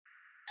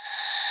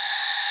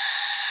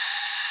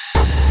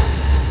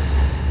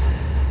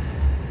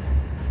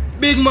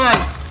Big man.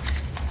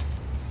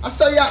 I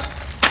saw ya.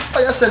 Oh,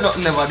 you say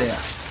nothing never there.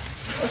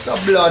 What's a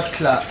blood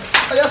clot?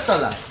 Oh, you saw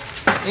that?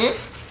 Eh?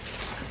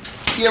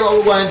 Here what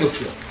we going to do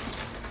for you.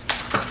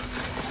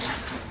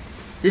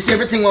 This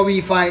everything what we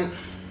find,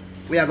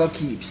 we are going to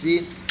keep,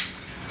 see?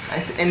 I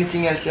see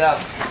anything else you have,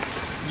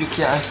 you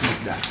can't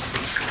keep that.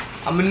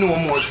 I'm going to know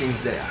more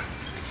things there.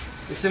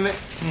 You see me?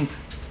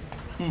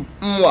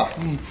 What?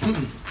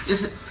 You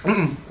see?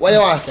 What you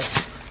want to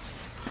say?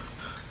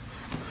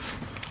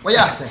 What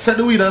you say? Take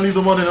the weed and leave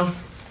the money now.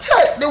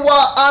 Take the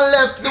wall and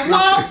left the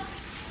wall?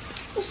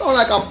 You sound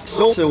like a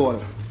so one.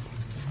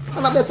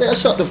 And I better you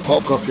shut the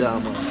fuck up, yeah,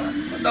 man.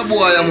 That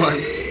boy, yeah, man.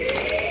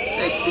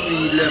 Take the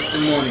weed, left the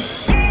money.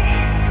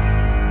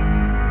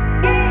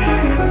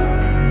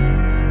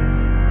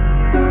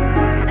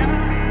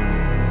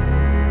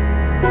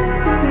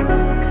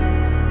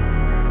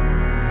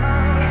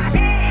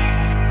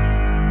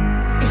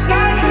 It's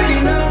not good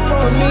enough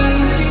for me.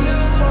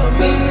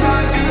 Since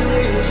I've been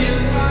with you.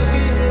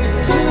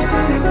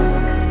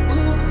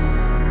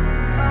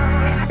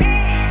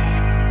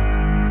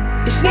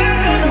 It's not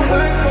gonna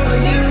work for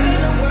you.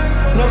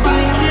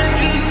 Nobody can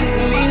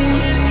equal me.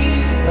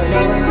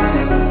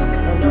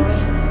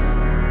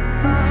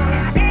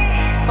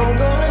 I'm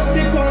gonna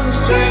sip on the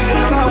straight when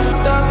I'm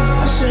hooked up.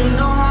 I should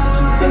know how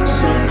to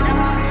picture.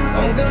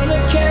 I'm gonna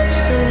catch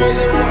the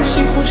rhythm while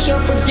she push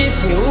up against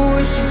me. Ooh,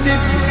 is she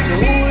tipsy?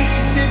 Ooh, is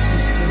she tipsy?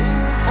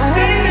 I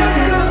had enough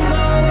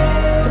combo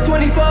for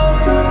 24.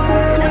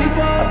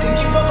 I picked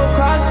you from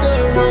across the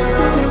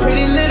room.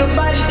 Pretty little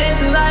body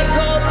dancing like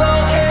go-go.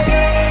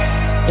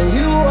 And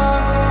you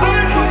are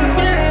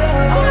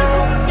unforgettable.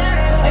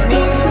 I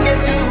need to get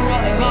you.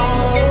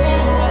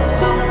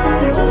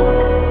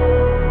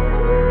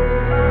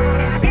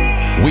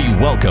 We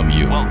welcome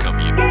you.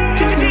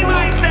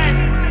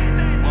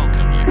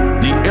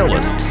 The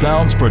Illest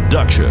Sounds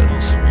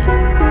Productions.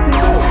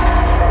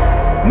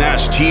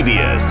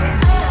 Mischievous.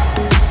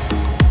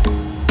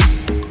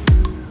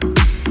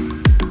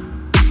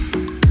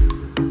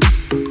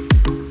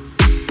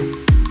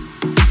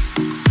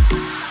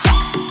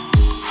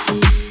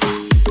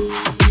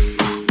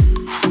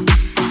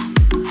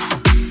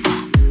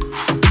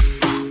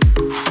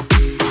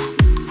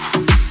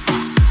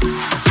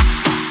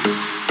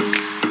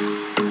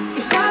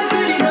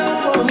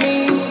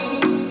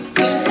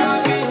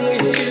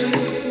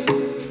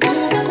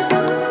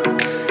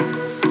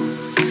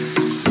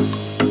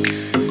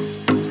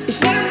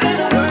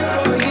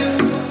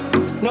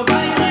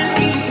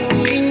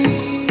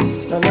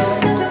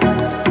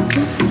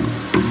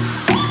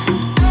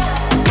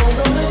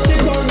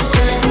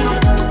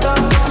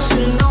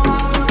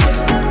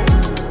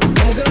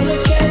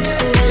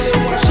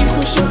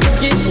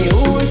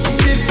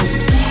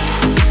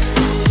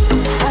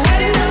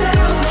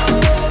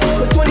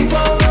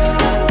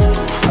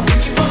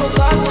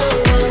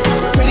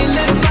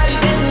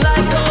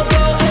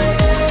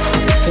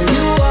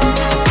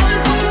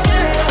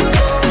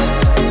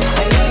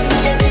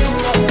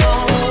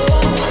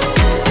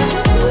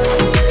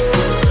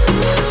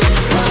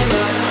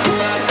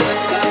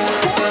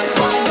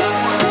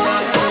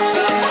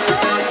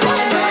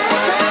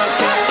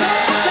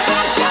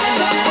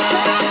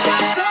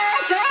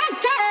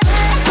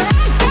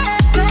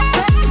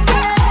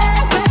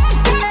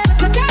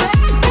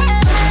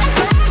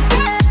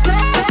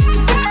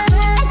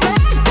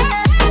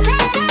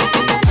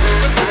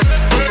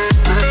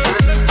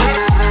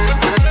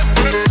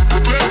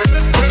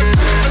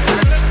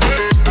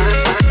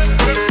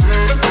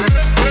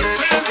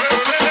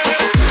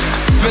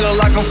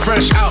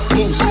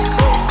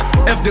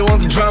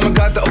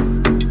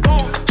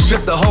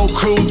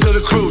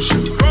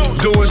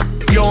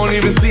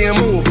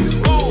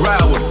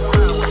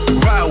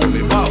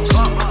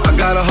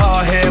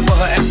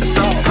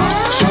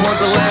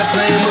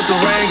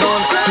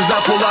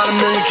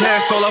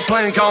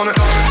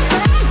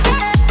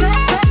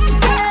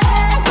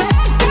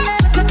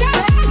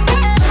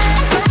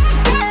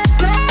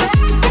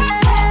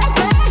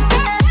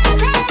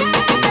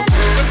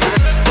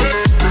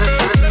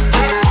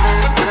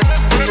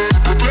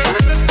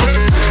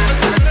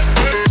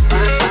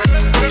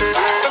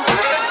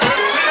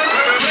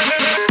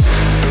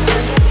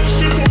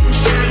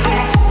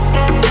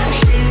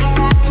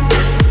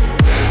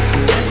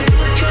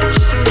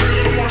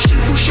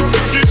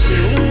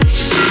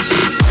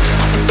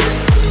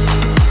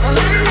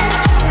 I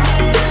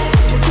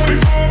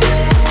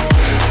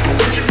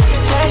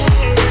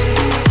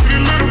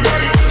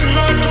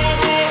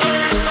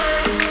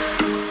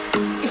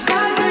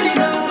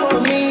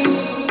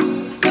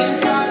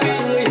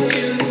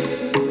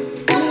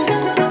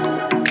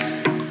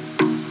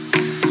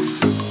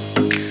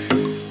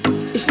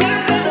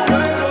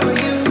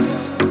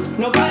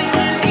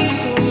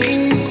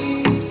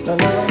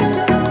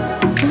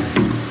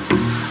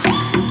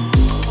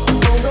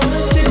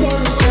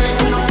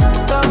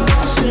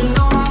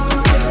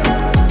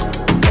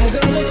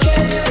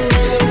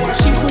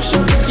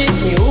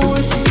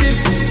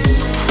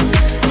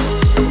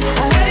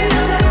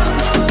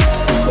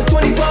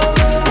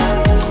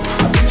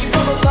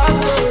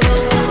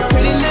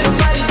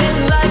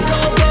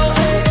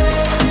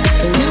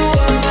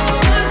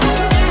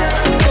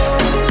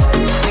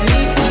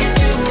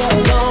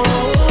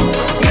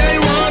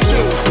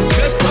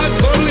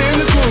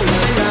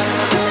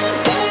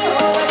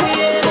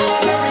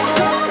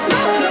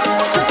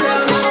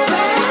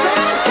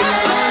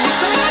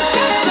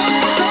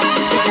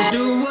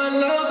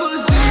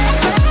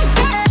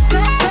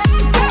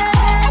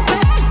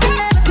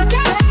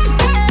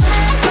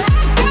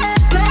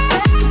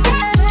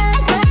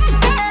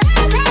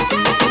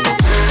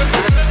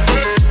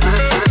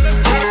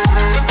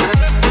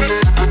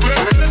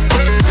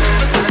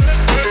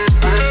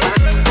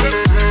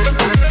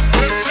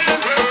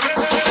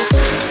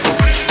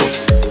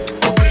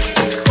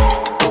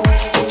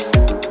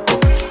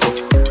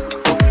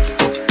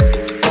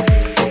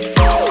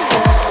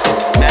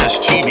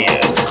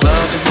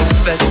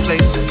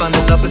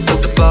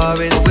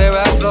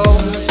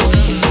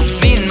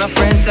my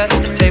friends sat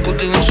at the table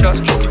doing shots,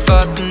 tripping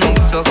fast and then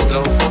we talk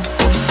slow.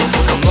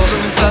 Come over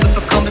and start up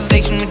a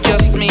conversation with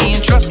just me,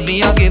 and trust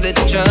me, I'll give it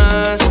a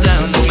chance.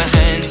 Now take my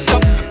hand, stop,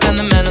 and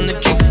the man on the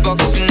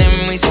jukebox, and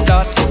then we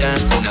start to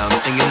dance. And now I'm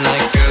singing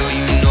like, girl,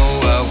 you know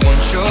I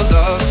want your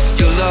love.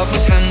 Your love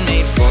was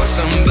handmade for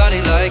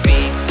somebody like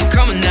me.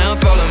 Come on now,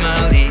 follow my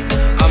lead.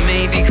 I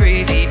may be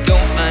crazy,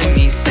 don't mind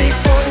me. Say,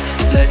 boy,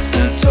 let's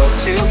not talk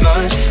too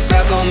much.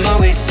 Grab on my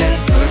waist and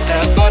put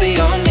that body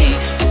on me.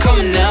 Come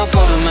on now,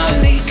 follow my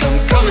lead.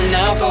 Come on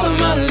now, follow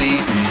my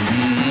lead.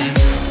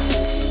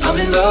 I'm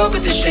in love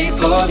with the shape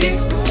of you.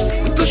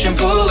 We push and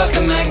pull like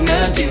a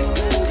magnet do.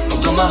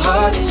 Although my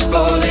heart is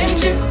falling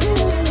too.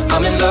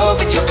 I'm in love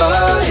with your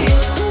body.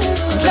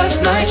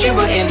 Last night you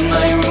were in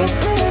my room.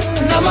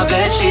 Now my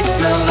bedsheets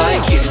smell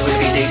like you.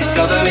 Every day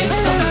discovering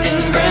something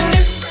brand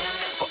new.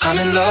 Oh, I'm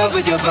in love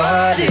with your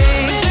body.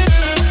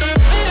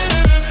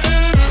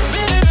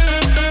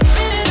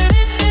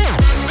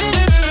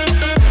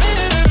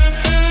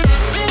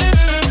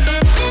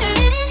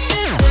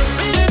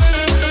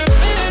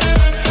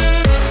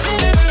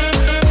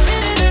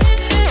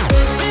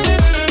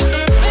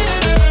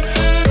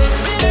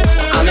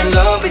 I'm in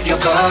love with your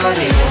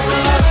body.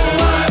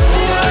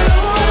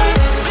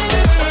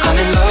 I'm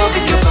in love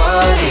with your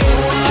body.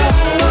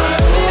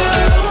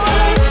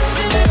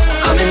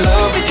 I'm in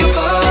love with your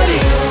body.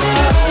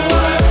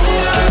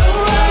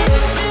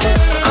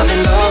 I'm in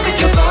love with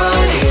your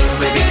body.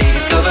 Every day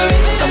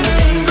discovering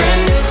something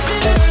brand new.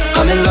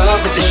 I'm in love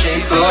with the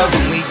shape of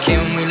when we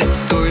came, we let the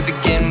story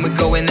begin. We're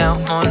going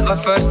out on our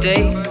first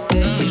date.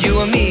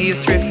 You and me are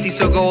thrifty,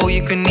 so go all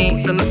you can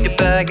eat. Fill up your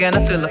bag and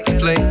I fill up your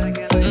plate.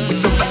 We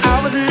talk for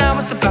hours and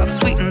hours about the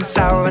sweet and the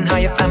sour and how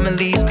your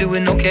family's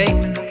doing okay.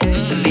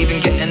 Leaving,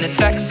 getting a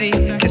taxi,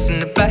 kissing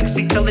the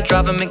backseat, tell the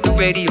driver make the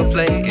radio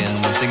play. And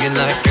I'm singing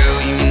like, girl,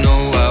 you know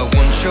I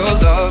want your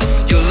love.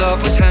 Your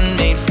love was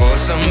handmade for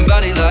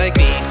somebody like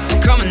me.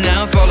 Come on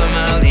now, follow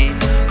my lead.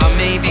 I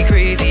may be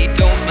crazy,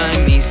 don't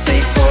mind me. Say,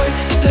 boy,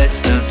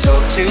 let's not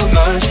talk too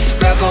much.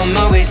 Grab on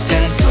my waist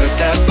and put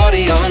that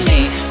body on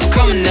me.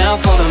 Come on now,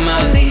 follow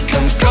my lead.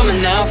 Come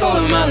on now,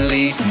 follow my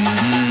lead.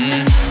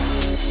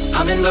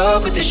 I'm in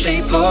love with the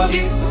shape of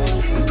you.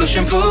 We push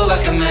and pull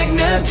like a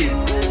magnet do.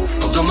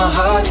 Although my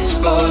heart is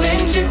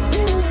falling too.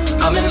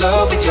 I'm in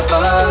love with your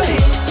body.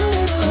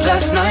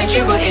 Last night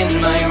you were in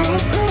my room.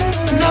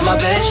 Now my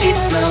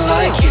bedsheets smell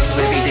like you.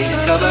 Every day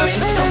discovering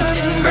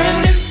something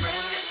brand new.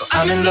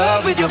 I'm in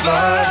love with your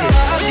body.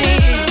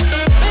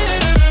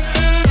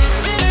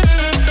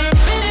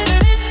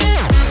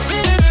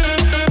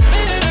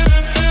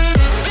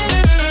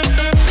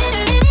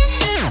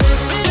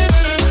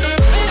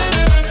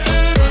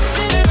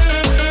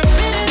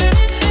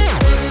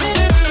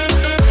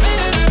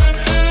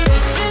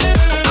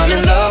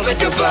 With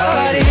your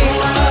body,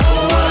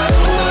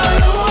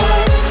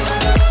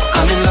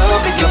 I'm in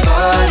love with your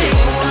body.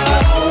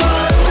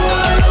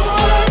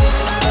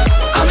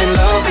 I'm in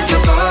love with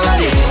your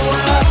body.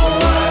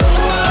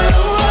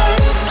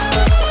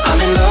 I'm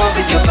in love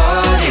with your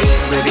body.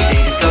 Every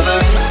day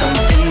discovering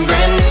something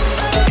brand new.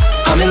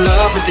 I'm in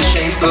love with the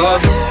shape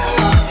of you.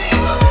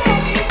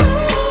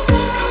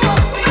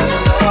 I'm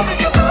in love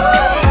with your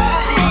body.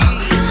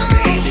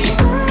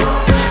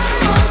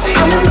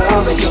 I'm in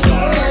love with your body.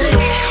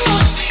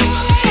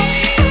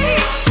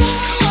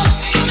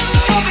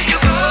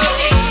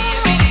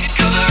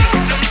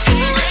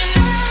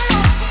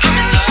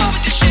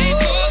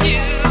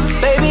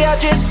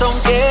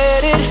 Don't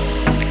get it.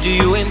 Do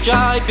you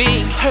enjoy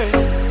being hurt?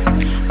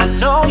 I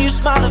know you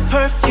smell the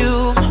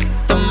perfume,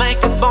 the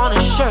makeup on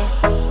his shirt.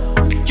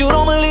 You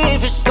don't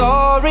believe his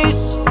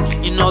stories.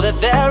 You know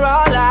that there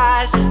are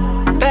lies.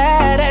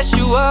 Bad as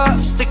you are,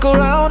 stick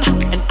around,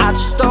 and I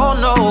just don't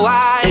know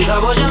why. If I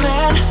was your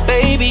man,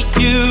 baby,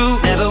 you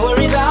never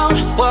worry about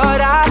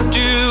what I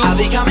do. I'll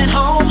be coming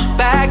home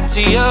back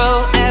to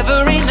you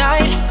every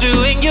night,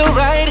 doing you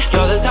right.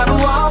 You're the type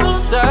of woman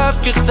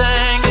serve good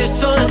things. It's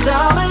full of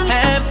diamonds,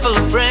 handful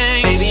of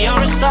rings. Baby,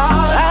 you're a star.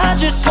 I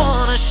just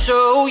wanna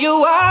show you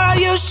why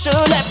you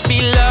should let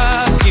me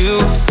love you.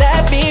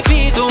 Let me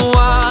be the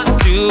one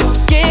to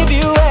give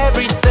you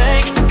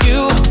everything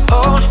you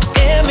own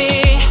in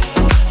me.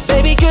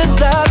 Baby, good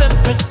love and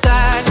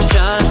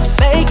protection.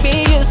 Make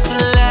me your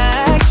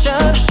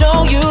selection.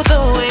 Show you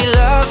the way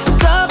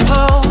love's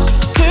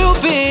supposed to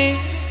be.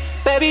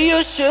 Baby,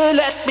 you should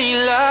let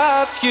me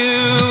love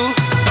you.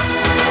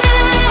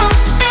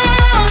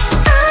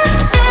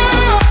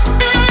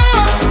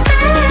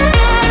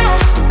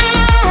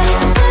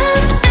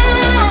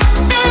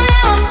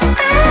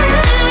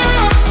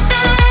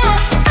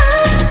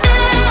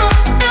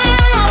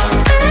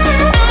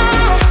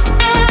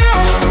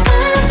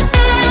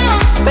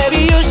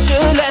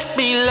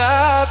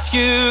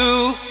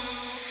 You.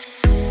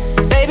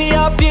 Baby,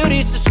 your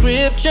beauty's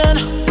description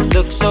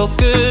looks so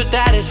good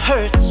that it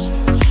hurts.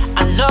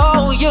 I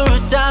know you're a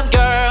dime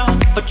girl,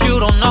 but you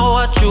don't know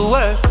what you're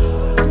worth.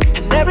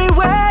 And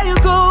everywhere you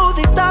go,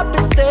 they stop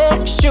and stare.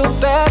 You're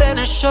better than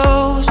it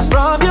shows.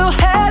 From your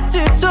head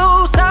to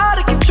toes, out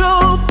of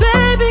control,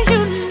 baby, you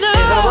know.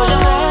 If I was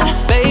your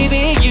man, baby,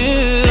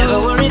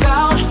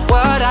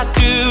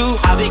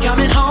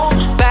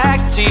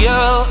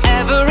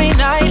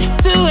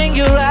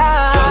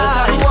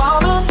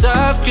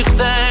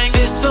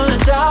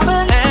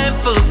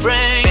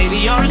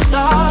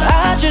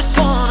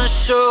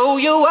 show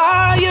you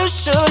why you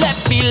should let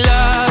me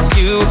love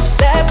you.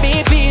 Let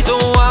me be the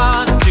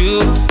one to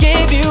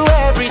give you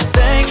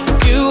everything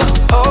you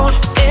own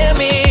in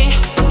me.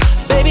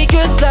 Baby,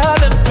 good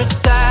love and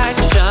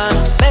protection.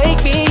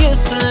 Make me your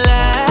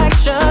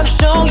selection.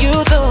 Show you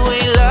the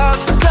way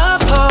love's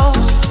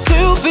supposed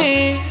to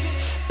be.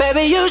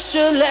 Baby, you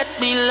should let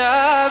me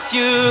love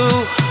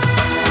you.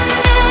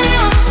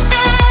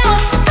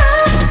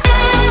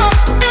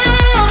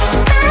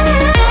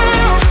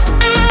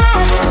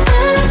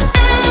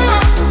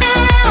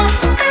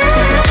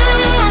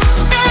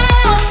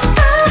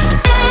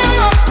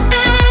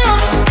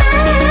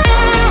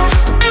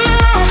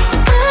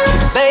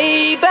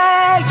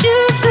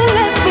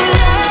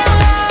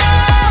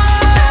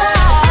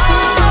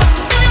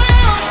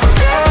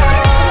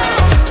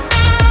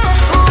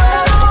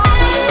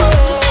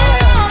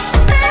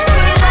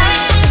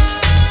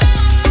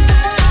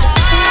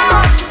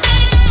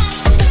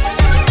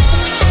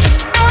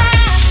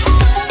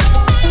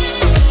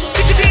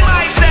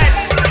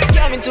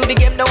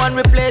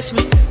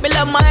 Me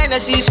love my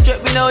Hennessy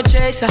straight, me no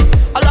chaser.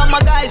 All of my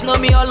guys know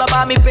me all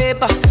about me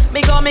paper.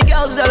 Me got me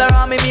girls all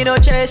around me, me no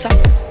chaser.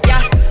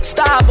 Yeah,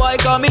 star boy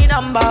call me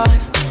number one.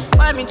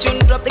 When me tune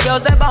drop, the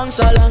girls they bounce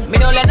along. Me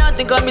don't let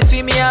nothing come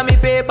between me and me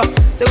paper.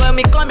 So when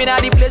me come in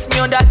at the place, me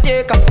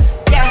undertaker.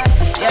 Yeah,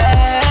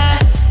 yeah,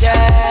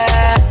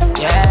 yeah,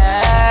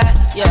 yeah,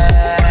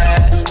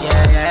 yeah,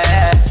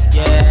 yeah,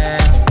 yeah.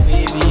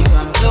 Baby,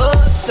 come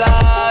closer.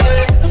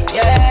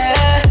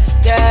 Yeah,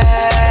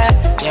 yeah,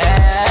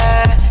 yeah,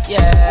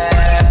 yeah,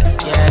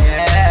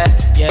 yeah,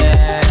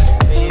 yeah.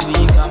 Baby,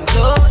 come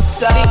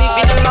closer.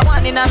 Me number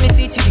one in my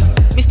city, yo.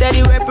 Me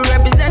steady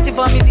representing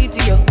for me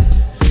city, yo.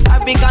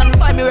 African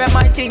boy, me rep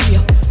my thing,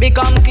 yo. Me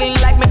come clean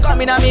like me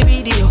coming on me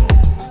video.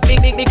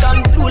 Me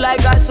come through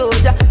like a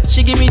soldier.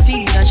 She give me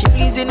teeth and she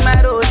pleasing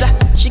my rosa.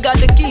 She got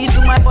the keys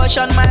to my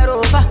Porsche and my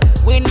Rover.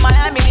 We in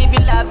Miami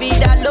living la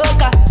vida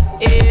loca.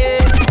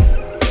 Yeah,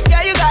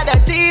 yeah, you got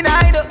that teen,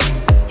 I know.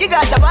 You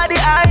got the body,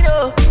 I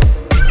know.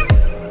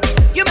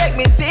 You make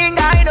me sing,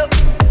 I know.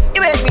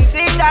 You make me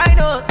sing, I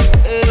know.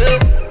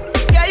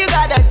 Yeah, you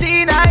got that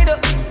teen, I know.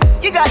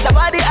 You got the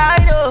body,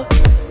 I know.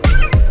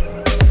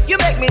 You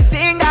make me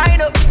sing, I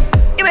know.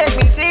 You make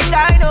me sing,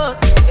 I know.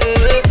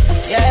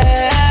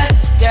 Yeah,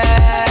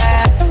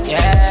 yeah,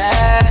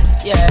 yeah,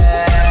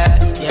 yeah,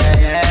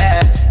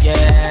 yeah,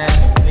 yeah.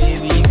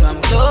 Baby, come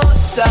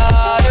closer.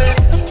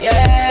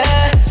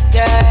 Yeah,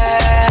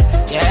 yeah,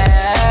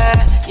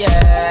 yeah,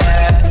 yeah,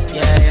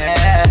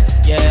 yeah,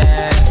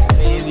 yeah.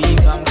 Baby,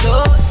 come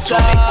closer.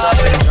 To mix up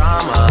in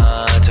drama,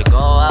 to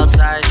go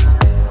outside.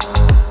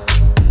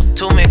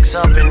 To mix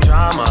up in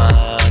drama,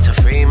 to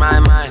free my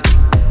mind.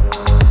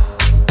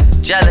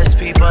 Jealous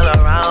people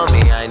around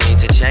me, I need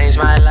to change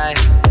my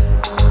life.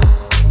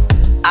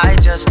 I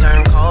just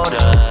turn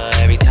colder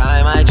every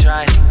time I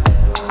try.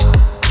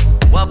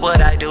 What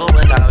would I do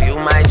without you,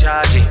 my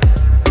Georgie?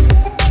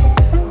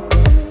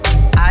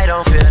 I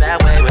don't feel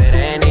that way with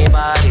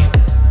anybody.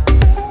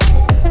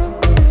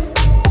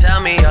 Tell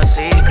me your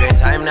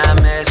secrets, I'm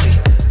not messy.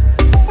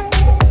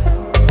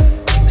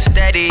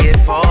 Steady it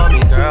for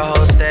me, girl,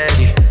 hold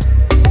steady.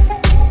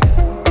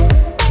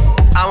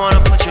 I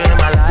wanna put you in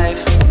my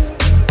life.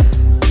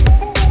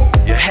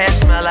 Your hair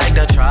smell like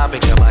the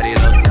tropics, your body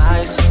look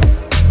nice.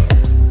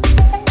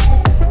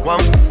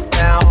 One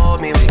down,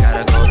 hold me, we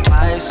gotta go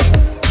twice.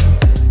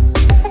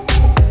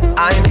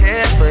 I'm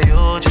here for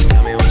you, just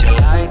tell me what you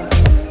like.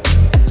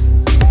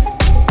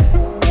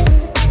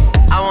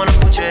 I wanna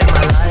put you in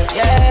my life.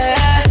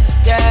 Yeah,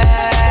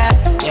 yeah,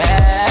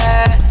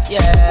 yeah,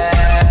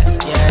 yeah,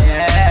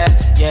 yeah,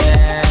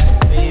 yeah.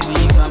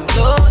 Baby, come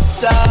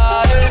closer.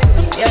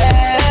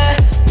 Yeah,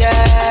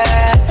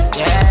 yeah,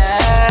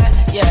 yeah,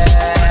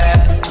 yeah,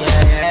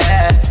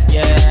 yeah,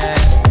 yeah.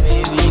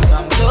 Baby,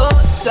 come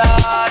closer.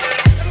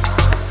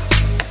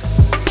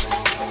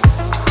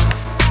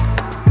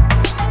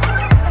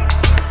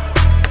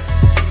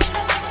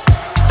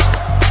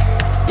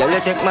 Girl, you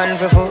take man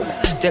for food,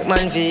 take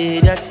man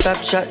for that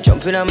stop shot.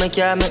 Jumping on my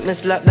car, make me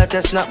slap like a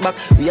snapback.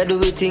 We a do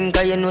we think,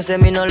 cause you know say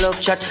me no love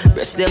chat.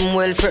 Breast them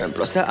well firm,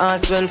 plus the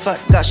ass well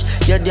fat. Gosh,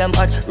 you damn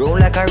hot, roll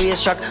like a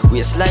race track.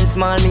 Waistline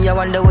small, me I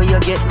wonder where you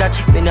get that.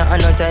 Me not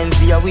have no time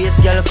for your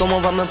waist, girl, come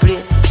over my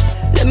place.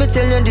 Let me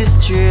tell you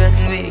this straight.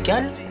 We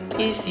can,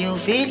 if you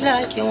feel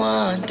like you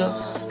want to.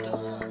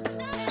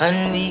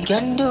 And we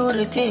can do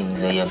the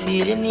things where you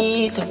feel you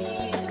need to.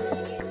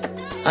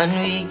 And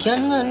we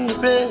can run the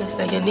place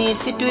like you need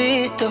to do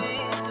it too.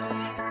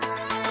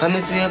 Come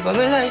and swear for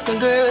my life, my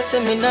girl, say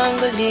me not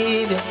gonna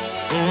leave you.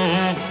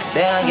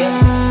 There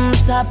again.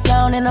 Top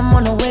down and I'm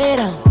on the way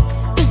down.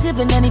 Been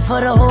sipping any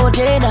for the whole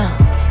day now.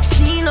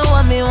 She know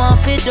what me want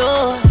for do.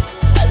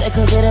 A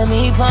little bit of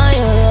me for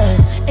you,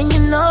 yeah. And you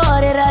know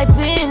that I've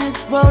been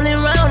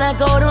rolling round, I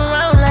go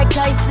around like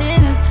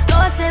Tyson. No,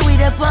 I say we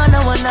the fun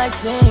of one night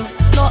thing.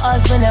 No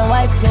husband and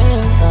wife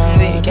thing.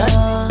 We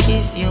can,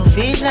 if you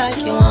feel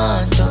like you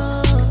want to.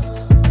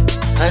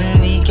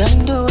 And we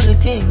can do the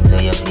things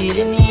where you feel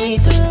you need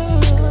to.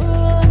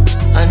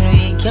 and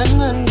we can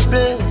run the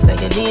place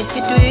like you need to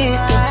do it.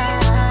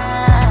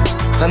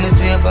 Come and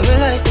swear for my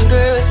life, and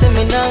girl, say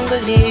me not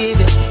gonna leave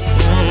you.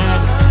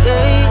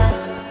 Yeah.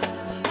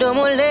 No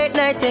more late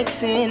night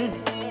texting,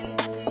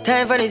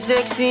 time for the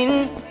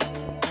sexing.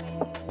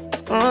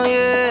 Oh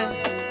yeah.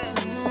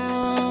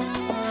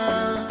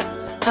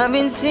 I've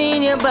been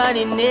seeing your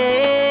body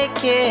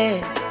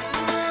naked,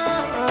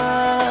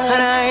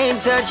 and I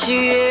ain't touched you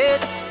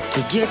yet.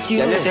 To get you,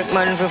 yeah, take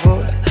man for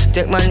food,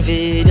 take man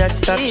for that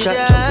stop shot.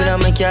 Jumping on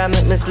my car,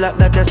 make me slap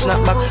like a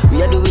snapback.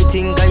 We are do we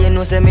think, cause you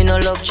know say me no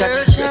love chat.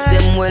 Dress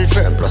them well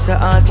firm, plus the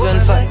ass when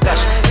fat.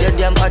 Gosh, you're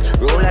damn hot,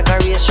 roll like a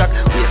race track.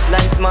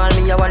 Waistline small,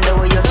 me I wonder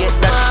where you get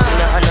that. You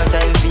know I no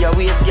time for your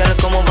waist, girl,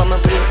 come over my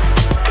place.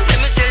 Let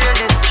me tell you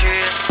this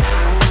truth.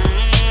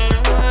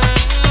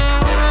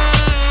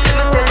 Let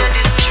me tell you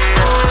this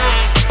truth.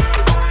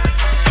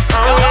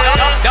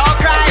 Don't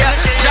cry,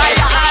 dry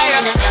your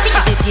eye. See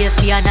the tears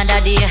be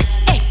another day.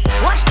 Hey,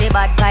 watch the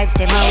bad vibes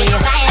them away.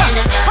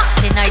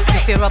 Party nights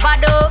if you rub a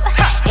dub.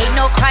 Ain't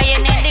no crying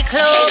in the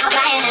club.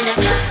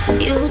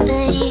 You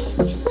think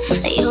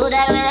you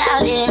die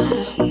without him.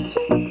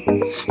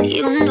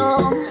 You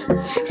know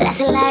that's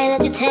a lie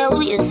that you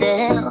tell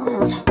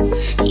yourself.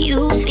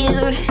 You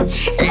fear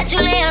that you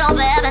lay alone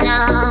forever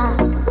now.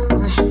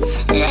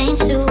 It ain't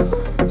true,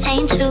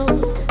 ain't true,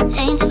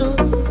 ain't true.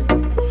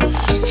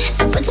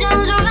 So put your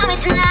arms around me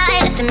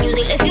tonight. Let the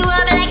music lift you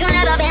up like you've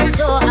never been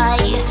so high.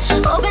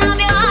 Open up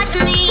your heart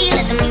to me.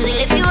 Let the music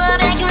lift you up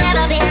like you've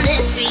never been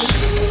this free.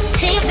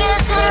 Till you feel the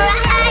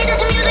sunrise. Let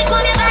the music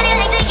warm your body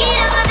like the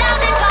heat of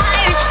 1,000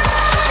 fires.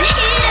 The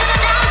heat of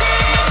 1,000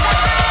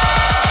 fires.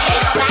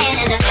 It's flying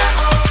in the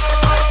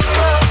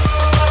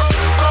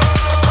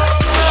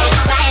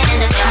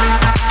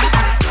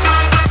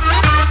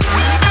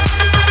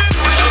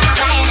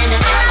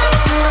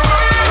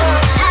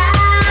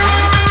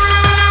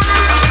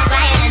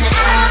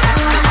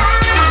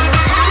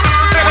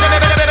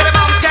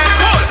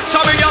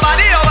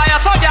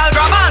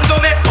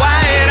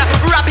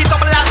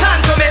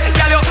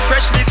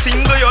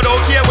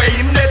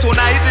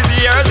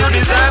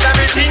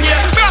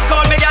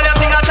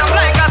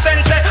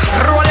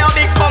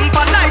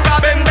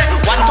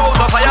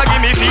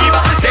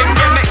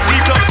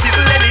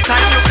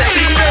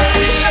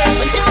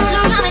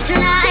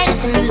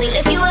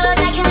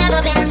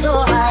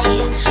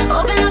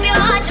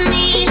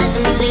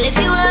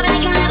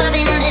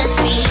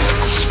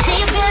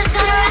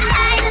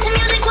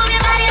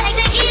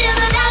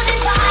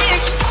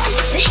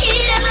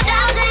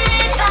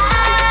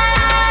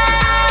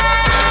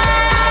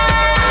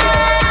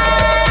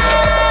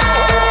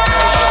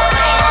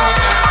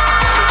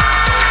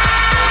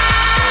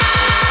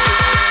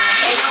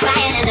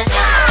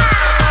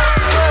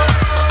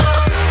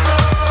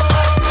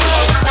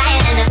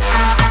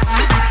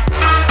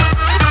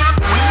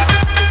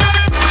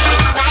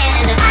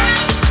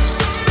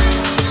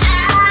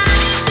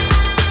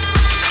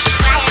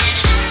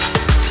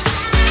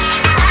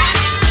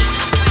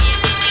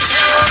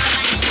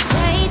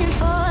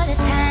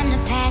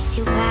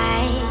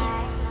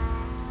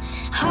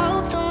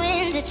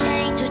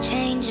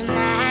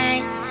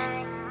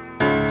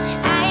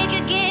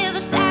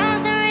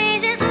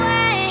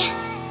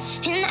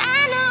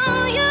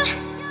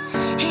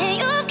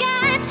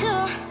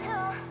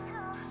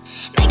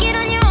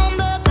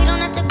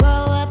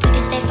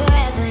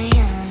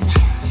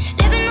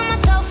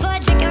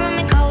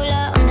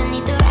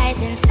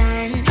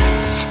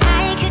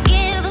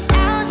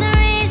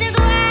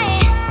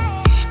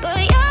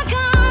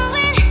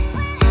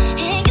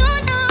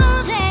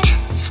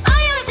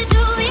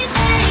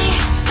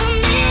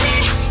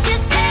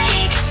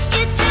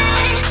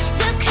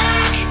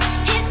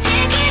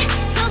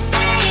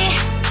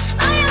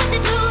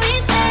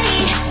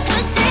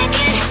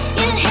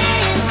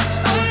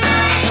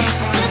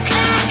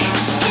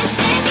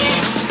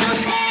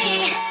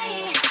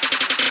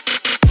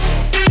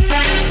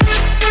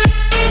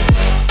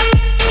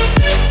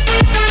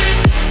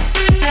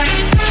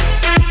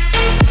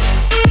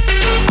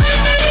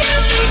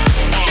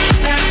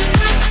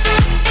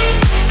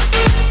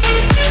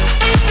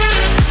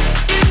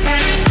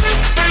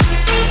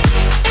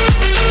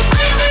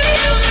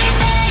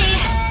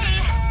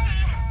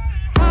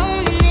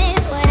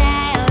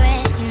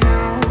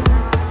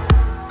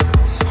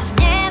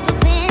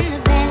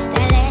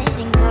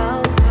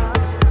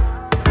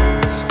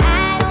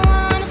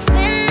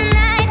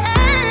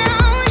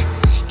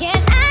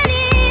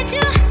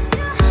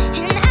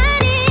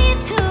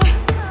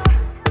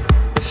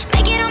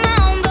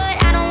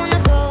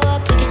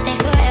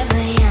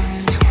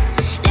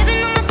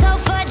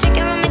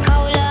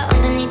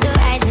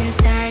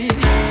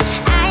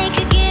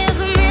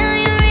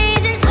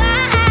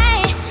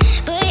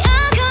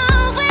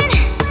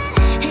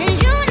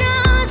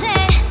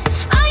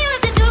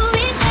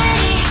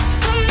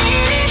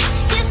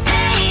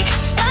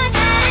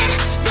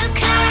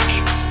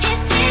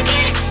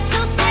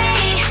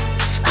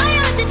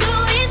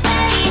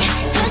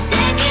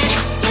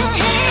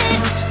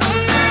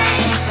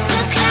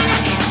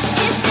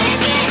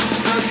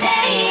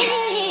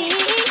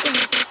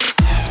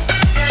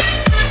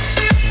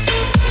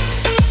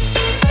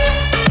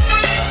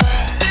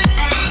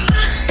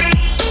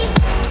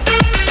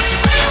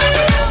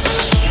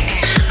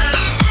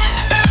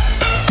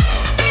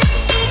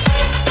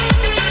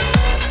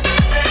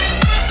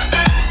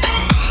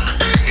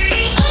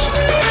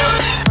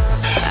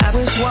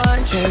was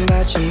wondering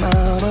about your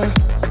mama.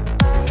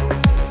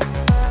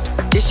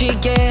 Did she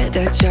get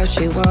that job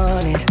she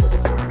wanted?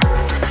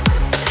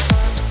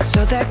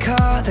 So that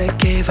car that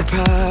gave her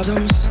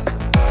problems.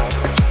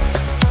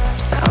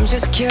 I'm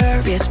just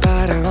curious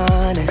but I'm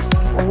honest.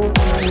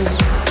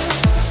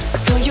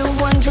 Though you're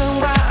wondering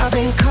why I've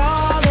been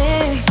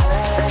calling,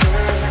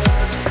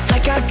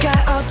 like I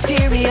got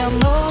ulterior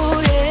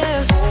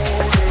motives.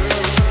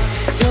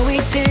 No, we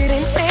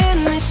didn't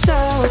end this so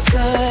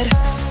good,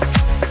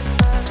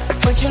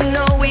 but you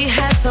know we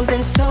had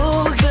something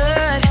so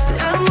good.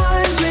 I'm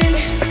wondering,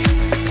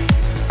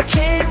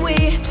 can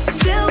we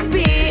still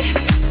be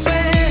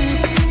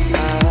friends?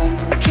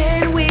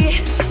 Can we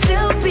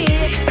still be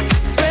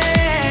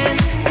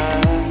friends?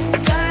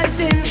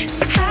 Doesn't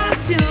have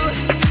to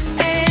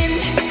end.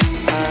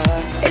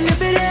 And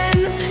if it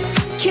ends,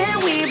 can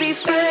we be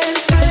friends?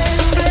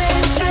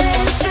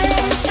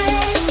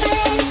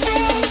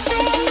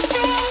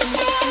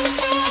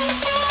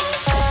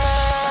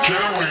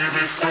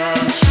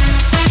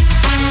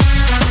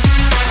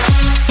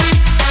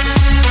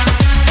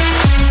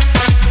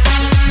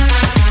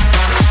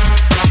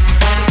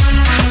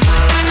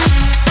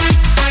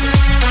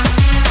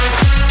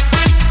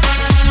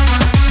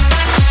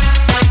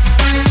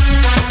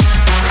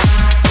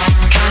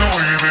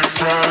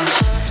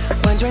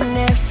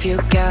 You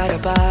got a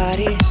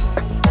body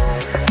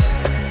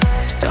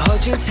to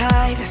hold you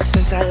tight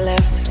since I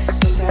left.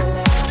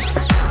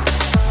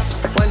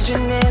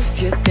 Wondering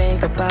if you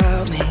think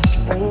about me.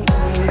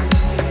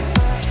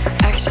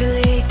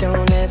 Actually,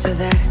 don't answer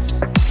that.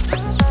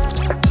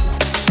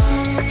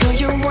 Though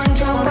you're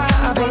wondering why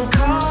I've been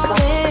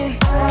calling,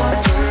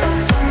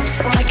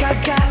 like I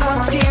got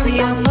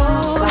ulterior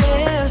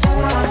motives.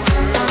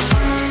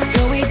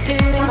 Though we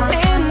didn't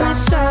end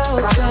this so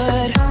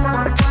good,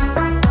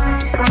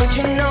 but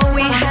you know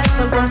we had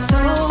something so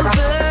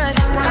good.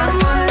 I'm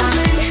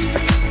wondering,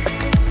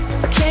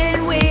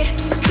 can we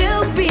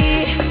still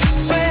be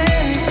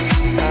friends?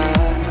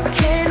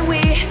 Can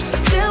we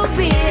still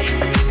be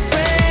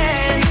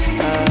friends?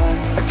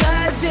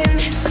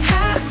 Doesn't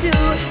have to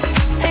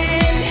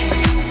end.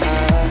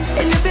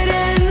 And if it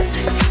ends,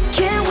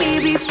 can we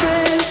be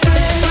friends?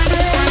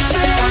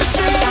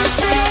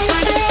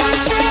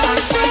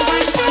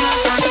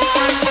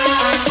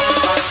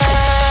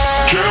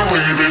 Can we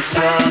be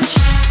friends?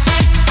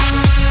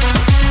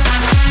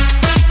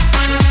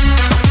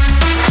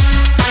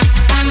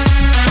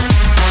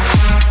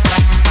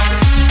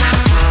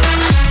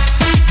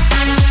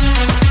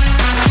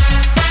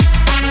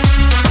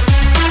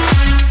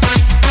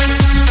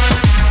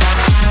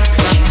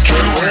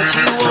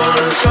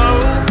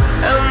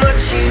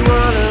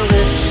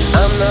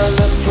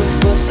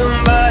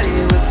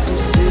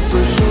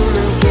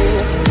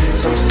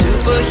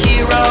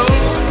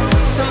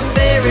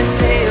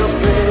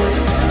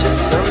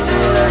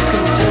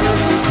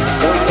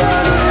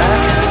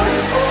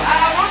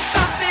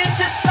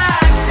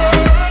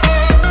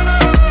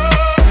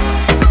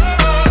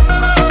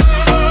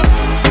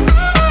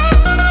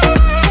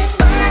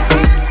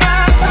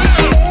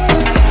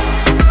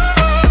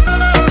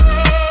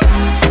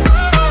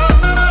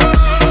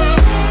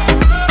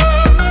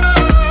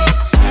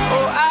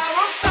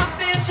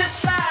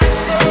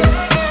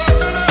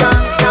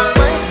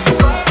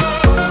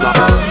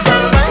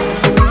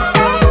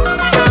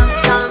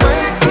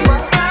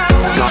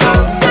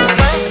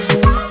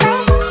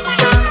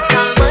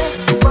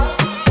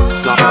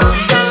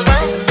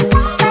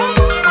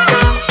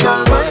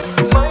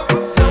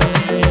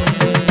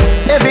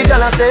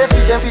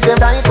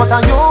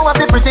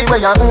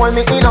 Hold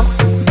me in up.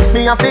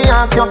 Me a fi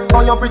ask you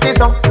how you pretty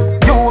so.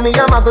 You me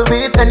a muggle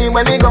with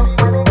anywhere me go.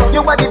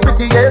 You are the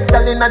prettiest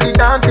girl inna the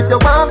dance. If you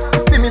want,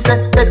 fi me say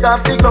take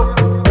off the glove.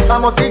 I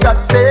must see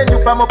God send you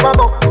from up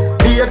above.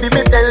 Baby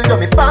me tell you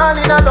me fall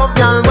in love.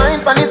 Girl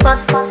wine pon this fat,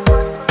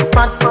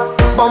 fat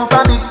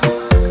bumper big.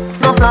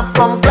 No flap,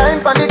 come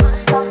climb pon it,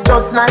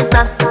 just like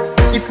that.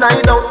 It's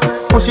slide out,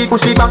 push it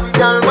back.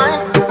 Girl wine,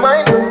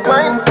 wine,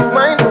 wine,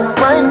 wine,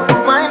 wine,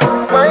 wine,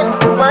 wine,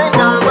 wine,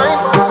 girl wine.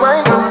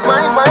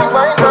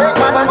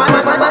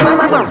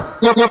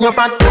 You're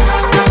fat.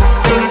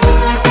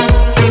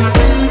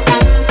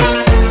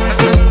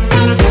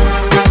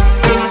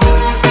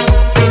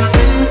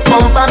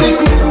 Bumper big,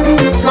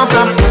 no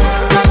flap.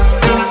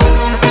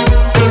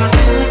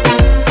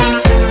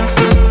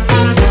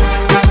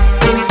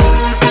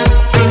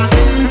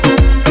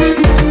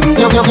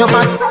 You're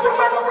fat.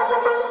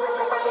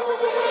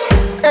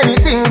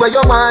 Anything where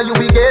you want, you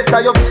be get.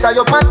 Cause you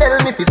man tell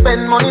me if you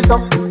spend money so.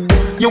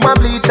 You want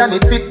bleach and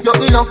it fit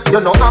you know. You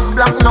know have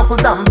black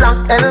knuckles and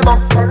black elbow.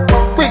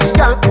 Which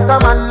girl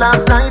come on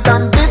last night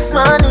and this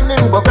morning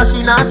him go crash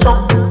in a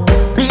truck.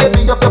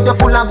 Baby you're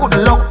full of good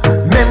luck.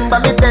 Remember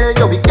me tell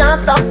you we can't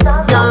stop.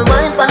 Girl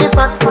wine pon this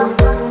fat,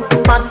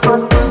 fat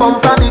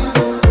bumper big.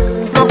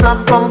 No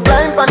flap, come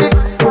climb pon it,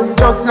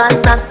 just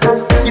like that.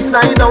 It's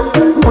slide out,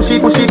 push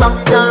it back.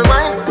 Girl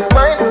wine,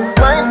 wine,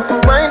 wine,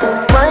 wine,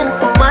 wine,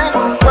 wine,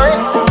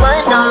 wine,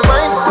 wine. Girl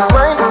wine,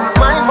 wine,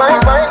 wine,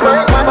 wine, wine, wine,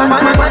 wine, wine,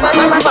 wine,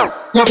 wine, wine.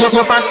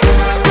 You're fat.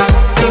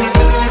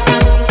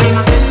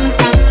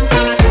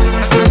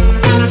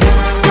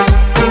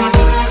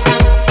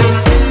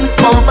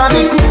 Bumper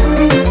big,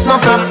 no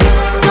flap.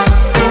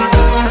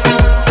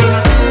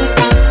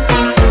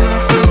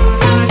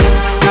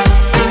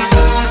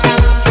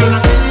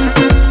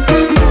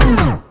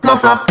 No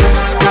flap.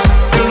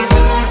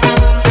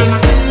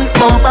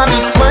 Bumper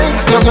big, wine,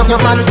 your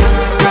body.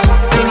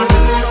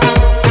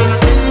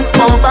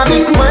 Bumper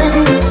big, wine,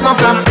 no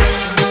flap.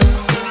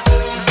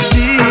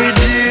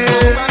 DJ,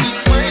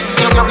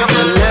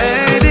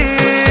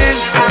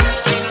 ladies.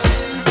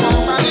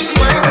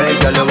 Hey,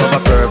 girl, you have a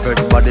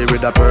perfect body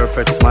with a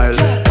perfect smile.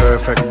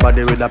 Perfect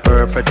body with a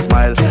perfect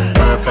smile.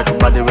 Perfect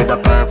body with a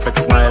perfect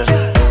smile.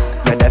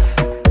 You're deaf.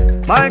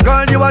 My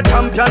girl, you a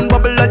champion.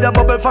 Bubble like you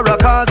bubble for a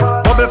cause.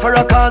 Bubble for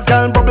a cause,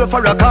 girl, bubble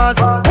for a cause.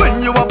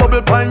 When you a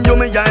bubble pan, you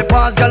me eye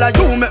pass. Girl,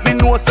 you make me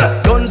know,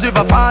 sir, guns if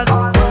a falls.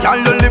 Girl,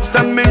 your lips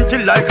them minty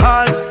like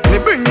hearts. Me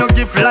bring you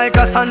gift like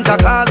a Santa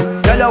Claus.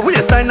 Girl, your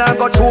waistline I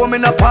got show me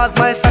in a pass.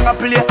 My song I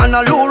play on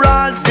a low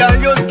rolls. Girl,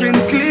 your skin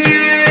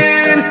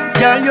clean.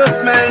 Girl, you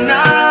smell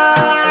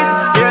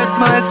nice. Your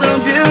smile so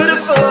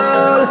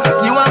beautiful.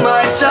 You are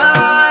my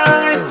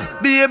choice.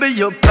 Baby,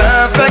 you're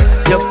perfect.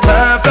 You're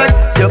perfect.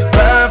 You're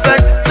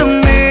perfect to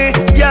me.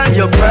 Yeah,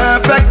 you're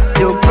perfect.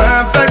 You're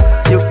perfect.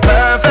 You're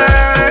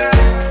perfect.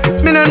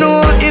 Me no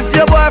know if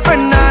your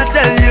boyfriend not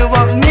tell you,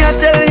 but me I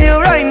tell you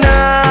right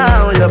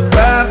now. You're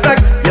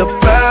perfect. You're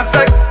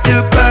perfect.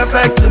 You're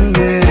perfect to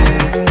me.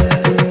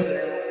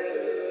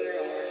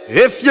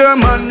 If your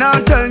man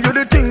not tell you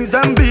the things,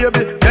 then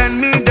baby, then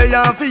me they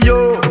are for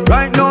you.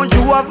 Right now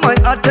you have my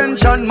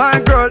attention, my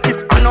girl.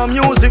 If I know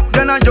music,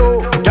 then I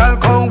yo. Girl,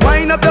 come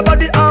wind up your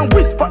body and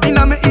whisper in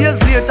my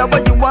ears later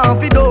what you want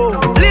for do.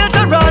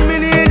 Later on, me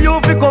need you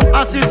to come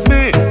assist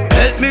me,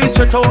 help me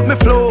sweat out me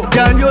flow.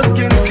 Girl, your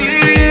skin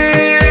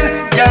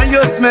clean, girl,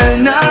 you smell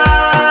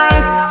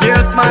nice,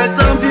 your smile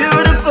so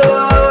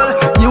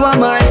beautiful. You are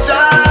my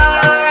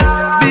choice,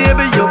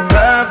 baby, you're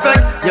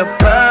perfect, you're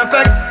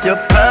perfect,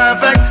 you're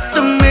perfect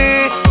to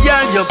me.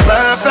 Yeah, you're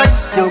perfect,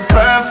 you're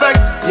perfect,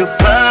 you're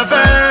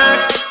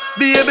perfect.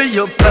 Baby,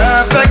 you're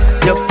perfect,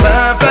 you're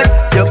perfect,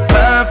 you're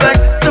perfect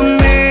to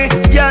me.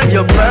 Yeah,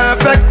 you're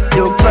perfect,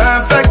 you're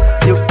perfect,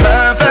 you're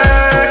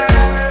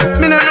perfect.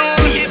 Me no know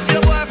if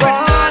your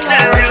boyfriend not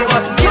tell you,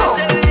 but me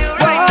tell you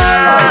right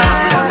now.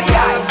 You're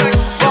perfect,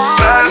 you're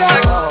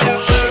perfect,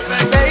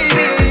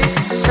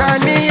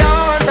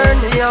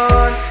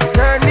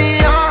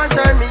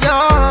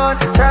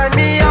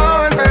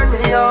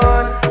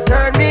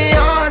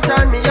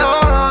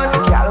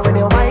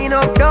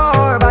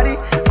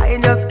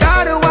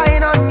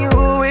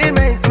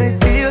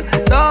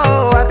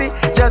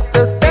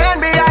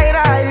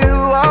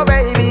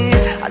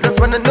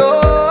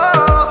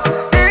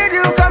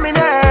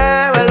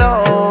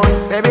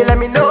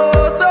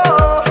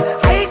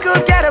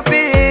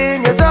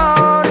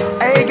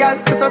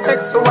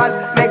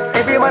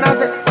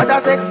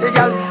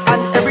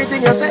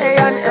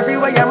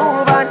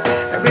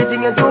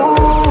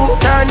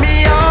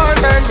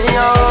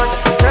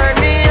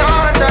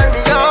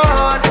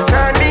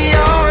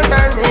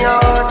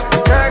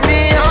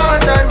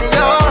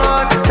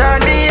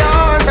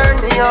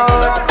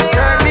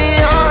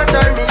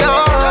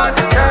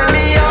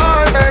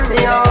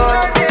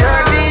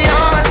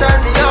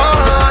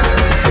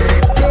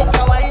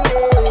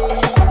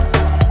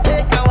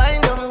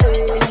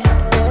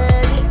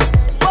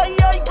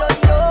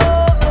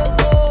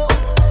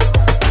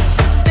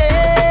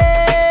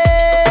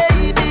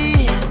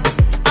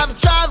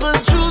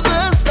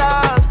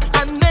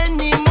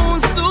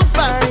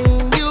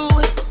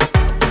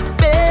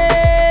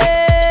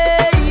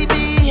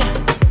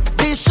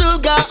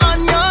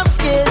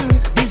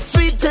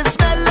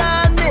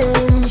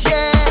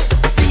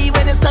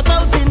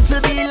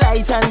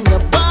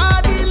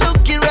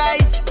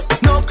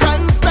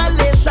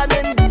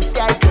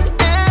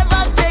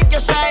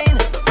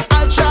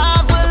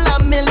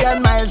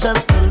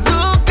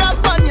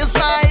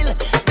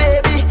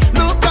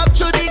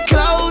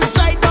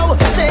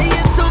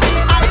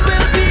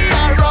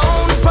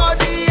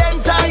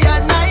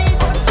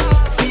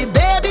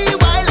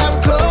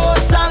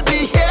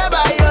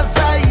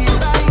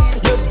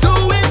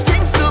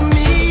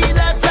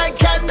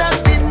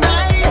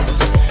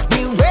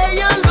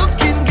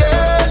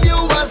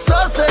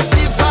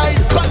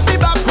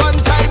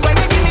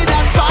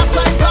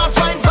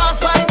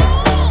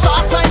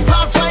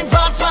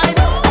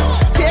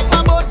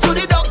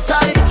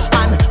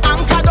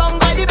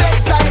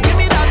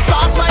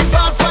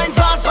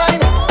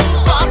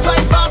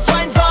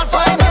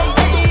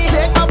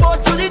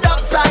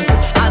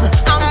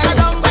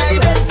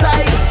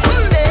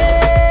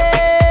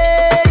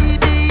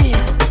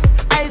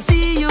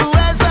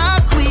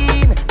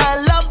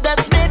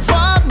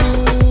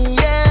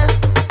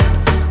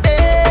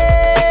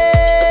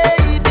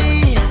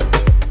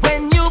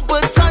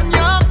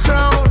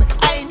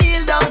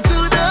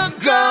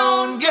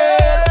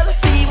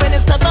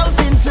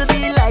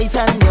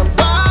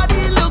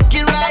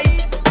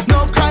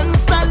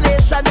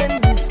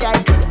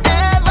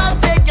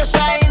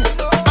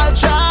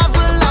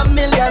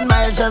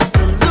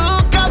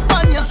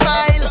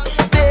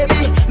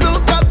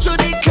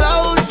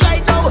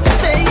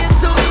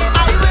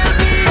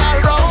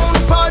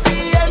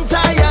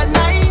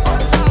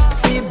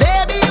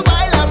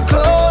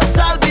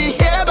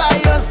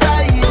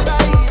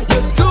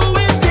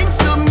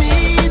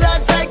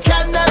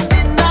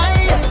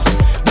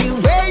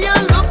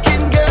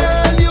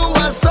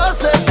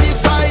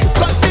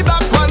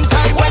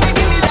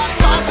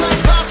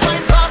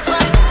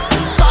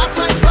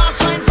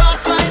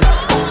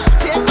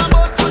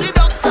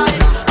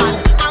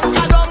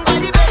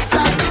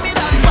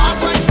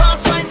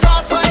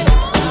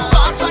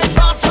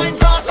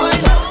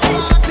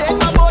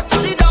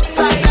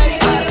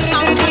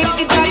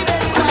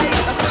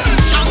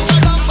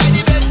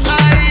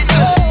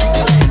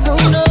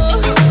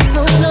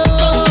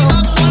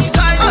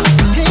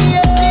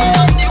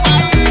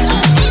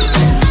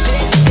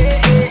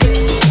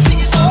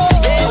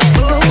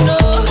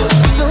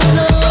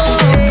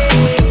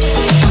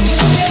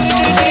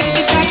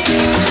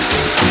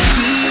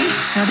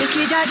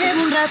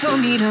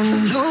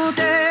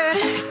 mirándote.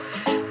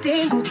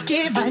 Tengo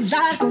que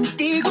bailar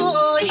contigo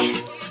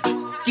hoy.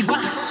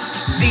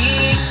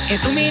 Vi que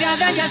tu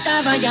mirada ya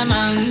estaba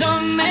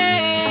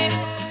llamándome.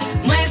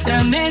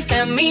 Muéstrame el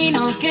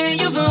camino que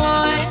yo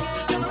voy.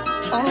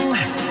 Oh,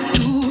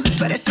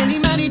 tú eres el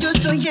imán y yo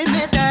soy el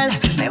metal.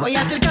 Me voy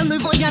acercando y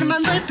voy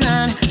armando el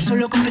plan.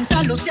 Solo con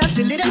pensarlo se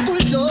acelera el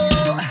pulso.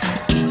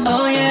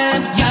 Oh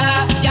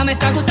yeah, ya me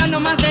está gustando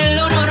más de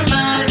lo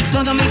normal.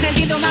 Todos mis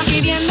sentidos van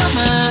pidiendo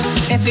más.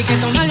 Esto hay que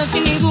tomarlo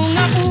sin ningún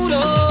apuro.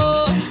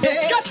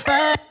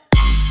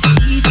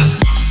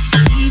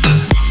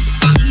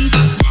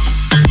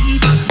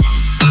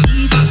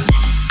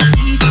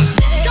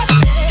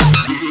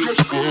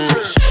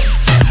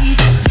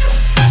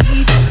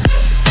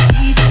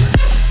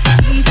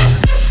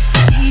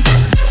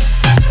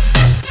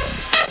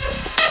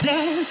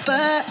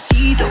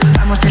 Despacito,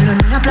 vamos a hacerlo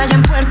en una playa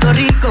en Puerto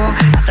Rico,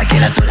 hasta que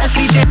las olas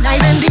griten ay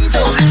bendito,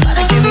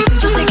 para que mi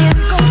sitio se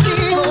quede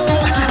contigo.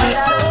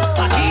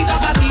 Pasito a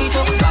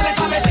pasito, suave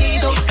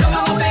suavecito, lo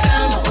vamos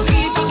pegando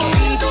poquito a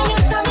poquito.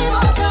 Sigues a mi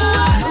boca,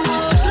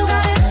 tus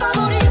lugares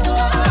favoritos.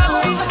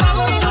 Favorito,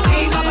 favorito,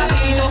 pasito a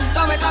pasito,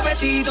 suave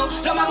suavecito,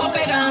 lo vamos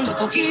pegando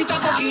poquito a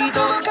poquito.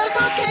 Hasta provocar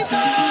tus gritos,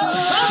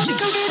 si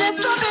que olvides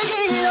tu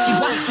apellido.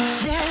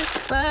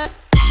 Despacito.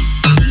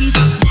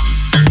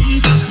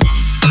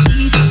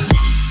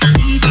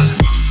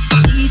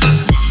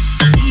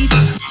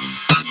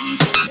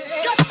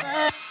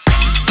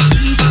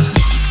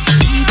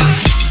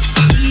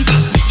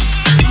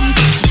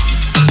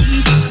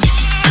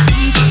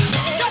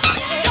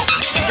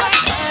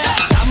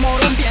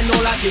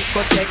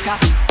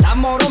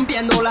 Estamos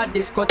rompiendo la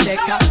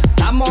discoteca,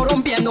 estamos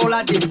rompiendo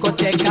la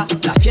discoteca.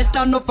 La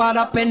fiesta no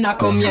para, apenas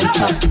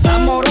comienza.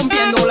 Estamos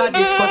rompiendo la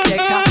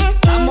discoteca,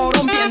 estamos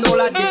rompiendo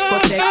la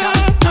discoteca,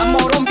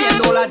 estamos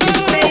rompiendo la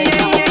discoteca.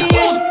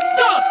 1,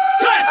 2,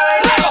 3,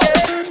 go!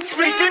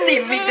 Split in the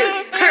middle,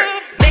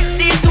 make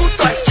the two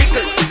toys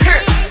jiggle,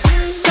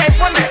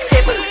 type on the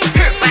table,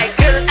 my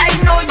girl, I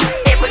know you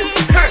able,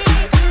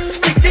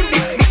 split in the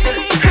middle,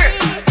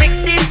 make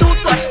the two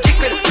toys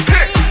jiggle,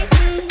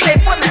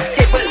 type on the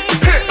table,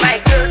 my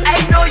girl, I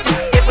know you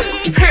able,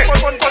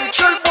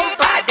 control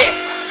bombade,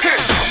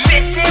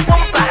 messy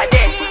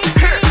bombade,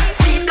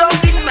 sit down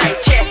in my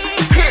chair,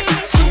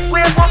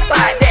 super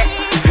bombade,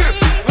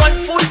 one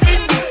foot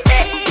in the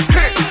air,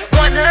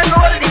 one hand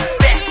holding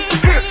back,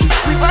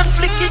 with one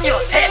flick in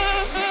your head,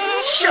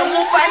 show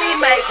up in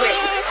my way,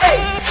 hey,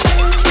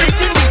 split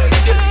in the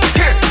middle,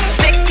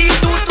 make the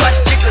two toys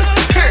jiggle,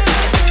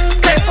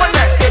 type on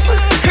the table,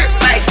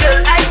 my girl,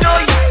 I know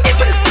you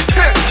able,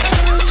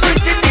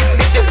 split in the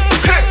middle,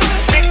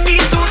 make the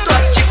two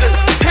toys jiggle,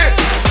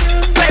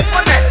 type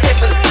on the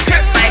table,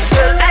 my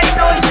girl, I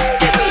know you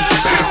able.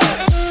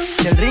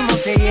 El ritmo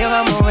te lleva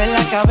a mover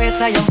la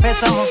cabeza y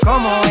empezamos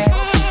como es.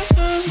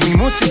 Mi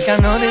música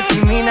no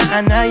discrimina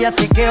a nadie,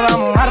 así que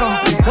vamos a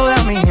romper. Toda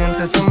mi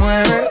gente se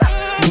mueve,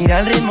 mira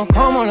el ritmo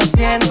como los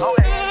tiene.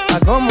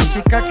 Hago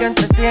música que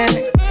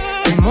entretiene.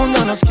 El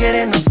mundo nos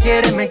quiere,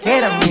 me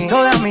quiere a mí.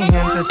 Toda mi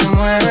gente se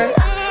mueve,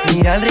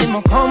 mira el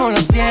ritmo como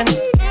los tiene.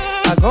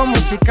 Hago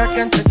música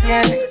que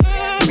entretiene.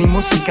 Mi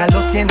música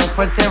los tiene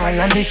fuerte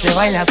bailando y se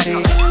baila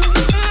así.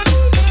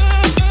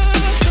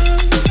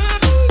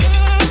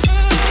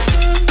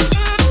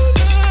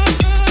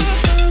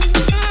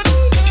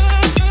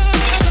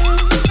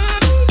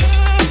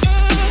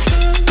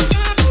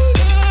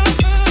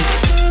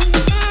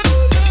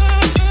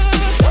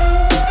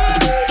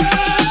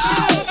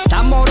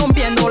 Estamos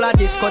rompiendo la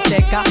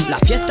discoteca, la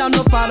fiesta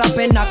no para,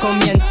 apenas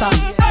comienza.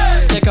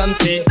 C'est comme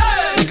si,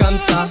 c'est comme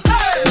ça,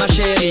 ma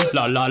chérie.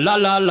 La la la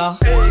la la.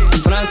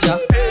 Francia,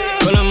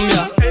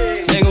 Colombia,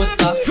 me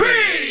gusta.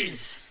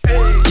 Freeze.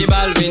 Y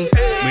Balvin,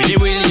 Willy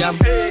William,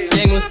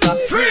 me gusta.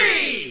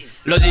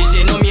 Freeze. Los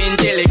DJ no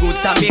mienten, le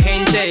gusta mi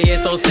gente y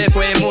eso se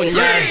fue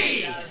mundial.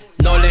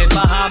 No le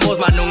bajamos,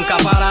 mas nunca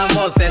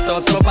paramos, es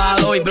otro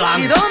palo y blanco.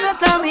 ¿Y dónde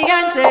está mi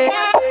gente?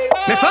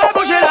 Me fais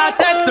bouger la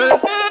tête.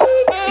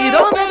 ¿Y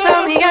dónde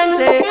está mi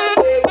gente?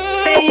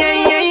 Say yeah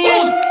yeah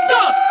yeah. 1,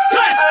 2,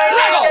 3,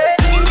 lego.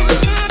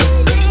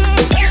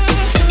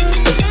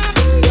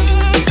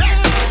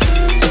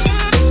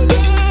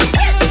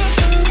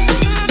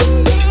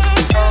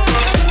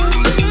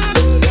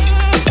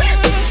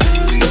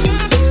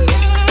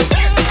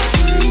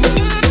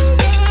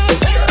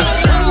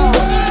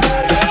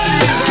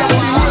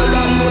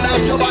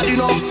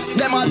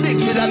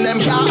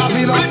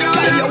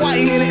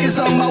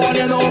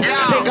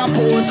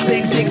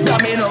 Big six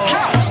domino.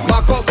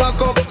 Back up,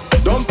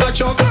 don't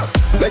patch up.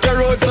 Make your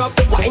roads up,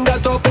 wind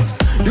that up.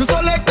 You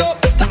select up,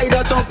 tie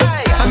that up.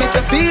 I make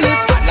you feel it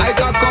like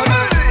a cut.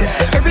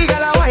 Every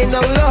girl I wind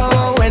down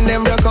low when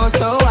them broke out,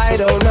 so I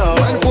don't know.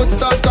 When foot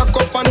start cock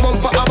up and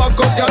bumper a back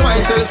up, your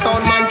mind till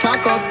sound man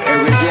crack up.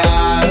 Every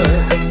girl,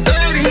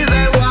 ladies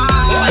and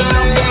wild.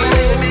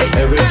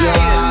 Every girl,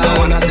 I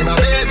wanna see my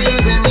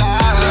babies in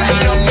love.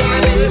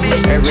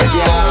 Every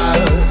girl.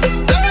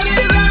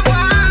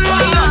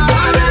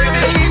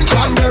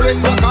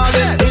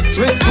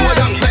 With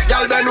soda, make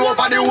y'all bend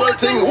over the whole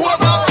thing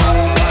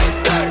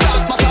over.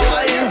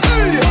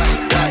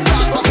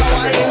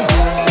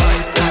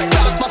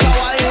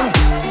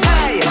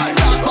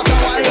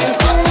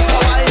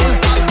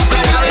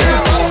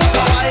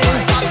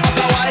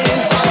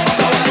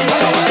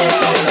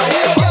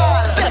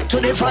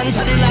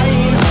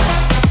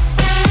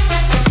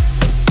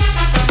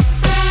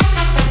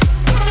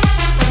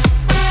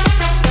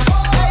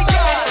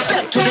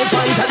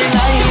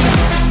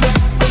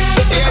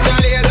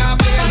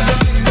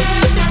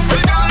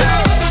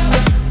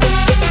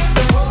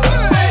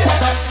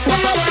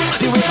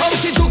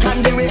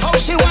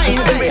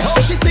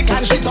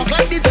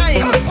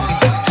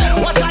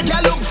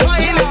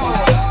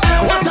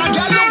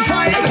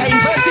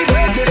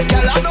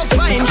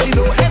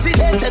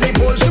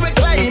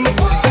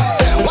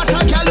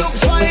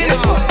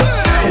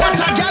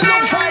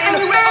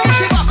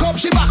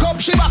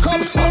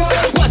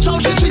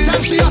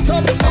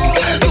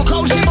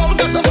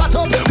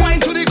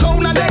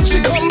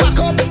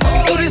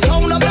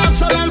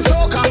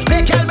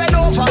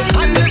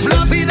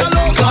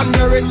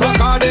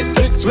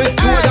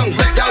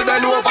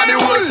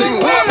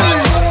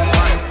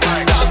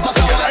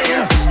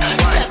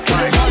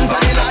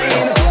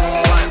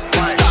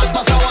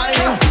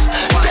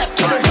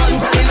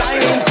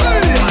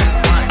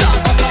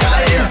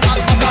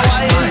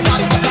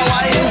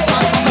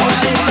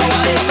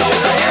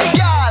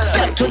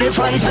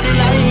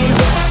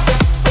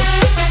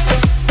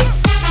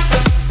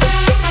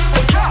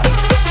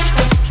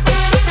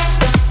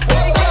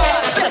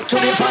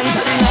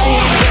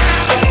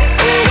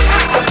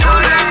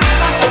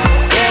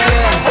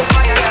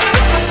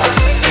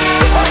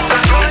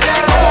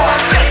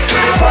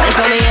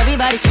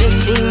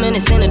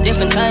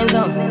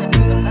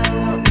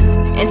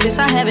 And since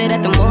I have it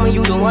at the moment,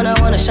 you the one I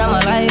wanna shine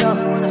my light on.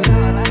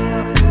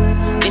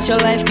 Get your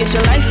life,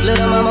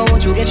 little mama,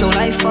 won't you get your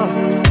life on?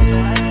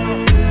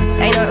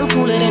 Ain't nothing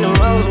cooler than the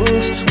wrong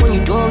moves when you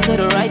do them to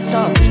the right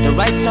song, the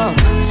right song.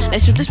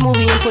 Let's shoot this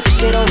movie and put the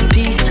shit on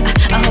repeat.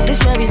 I hope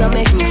this memory's not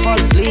making me fall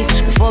asleep.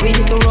 Before we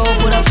hit the road,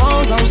 put our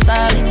phones on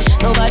silent.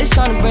 Nobody's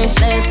trying to bring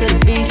sand to the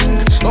beach.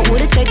 What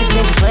would it take to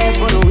change plans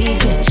for the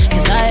weekend?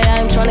 Cause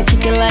I'm trying to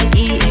kick it like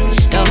eating.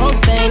 The whole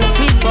thing, the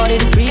pre-party,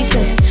 the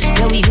pre-sex.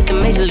 Then we hit the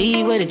major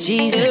league with a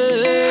G's.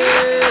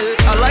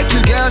 I like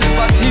you, girl, in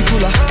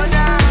particular.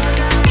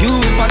 You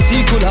in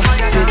particular.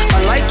 Say,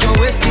 I like your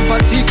waist in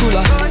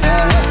particular.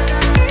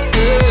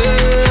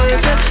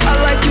 Say, I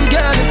like you,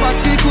 girl, in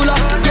particular.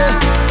 Yeah,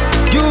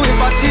 you in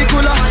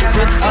particular.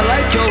 Say, I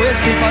like your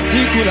waist in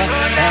particular.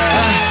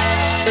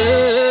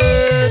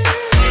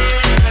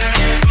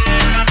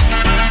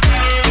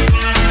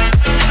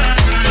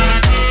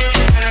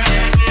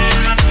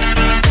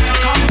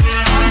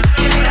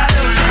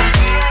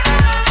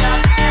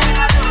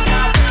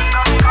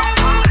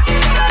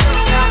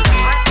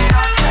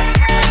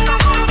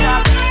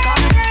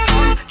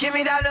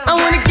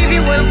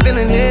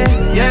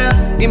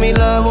 Give me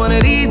love one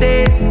of these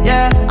days,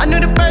 yeah. I knew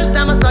the first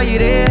time I saw you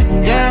there,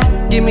 yeah.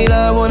 Give me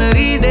love one of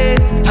these days,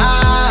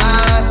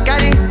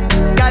 got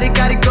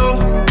it, go.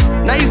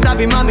 Now you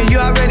sabi, mommy, you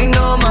already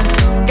know, ma.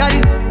 Got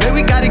it,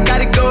 baby, got it,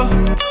 go.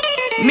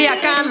 Me, I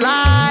can't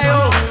lie,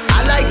 oh.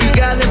 I like you,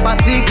 girl, in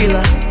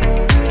particular.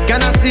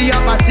 Can I see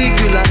your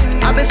particulars?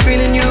 I've been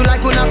screening you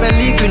like una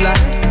película.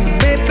 So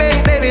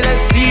baby,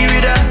 let's steer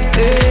it up,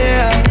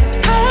 yeah.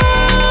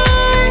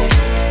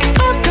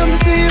 I've come to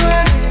see you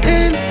as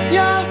in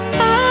your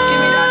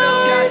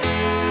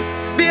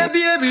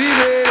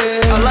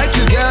I like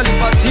you, girl, in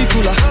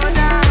particular.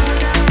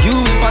 You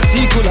in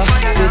particular.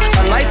 Say,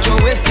 I like your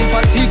waist in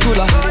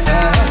particular.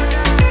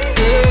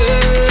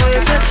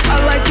 Say, I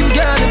like you,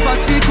 girl, in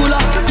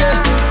particular. Yeah,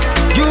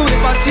 you in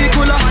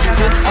particular.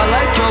 Say, I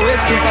like your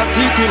waist in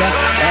particular.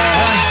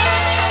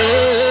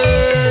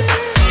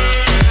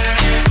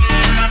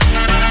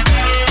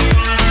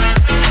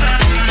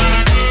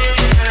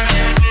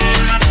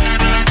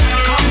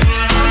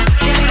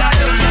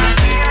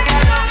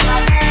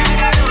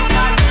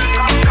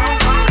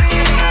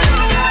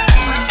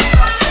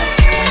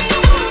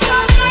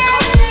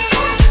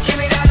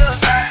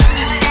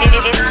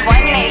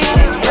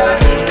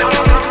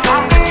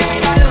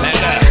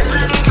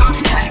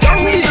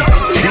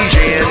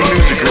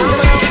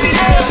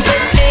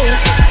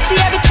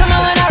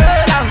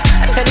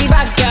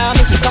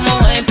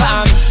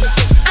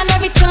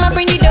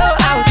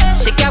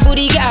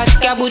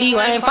 Booty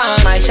wine for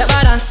my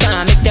shabba dance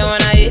can make them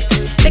wanna hit.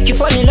 Make you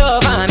fall in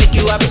love and make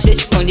you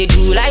appreciate. When they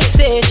do like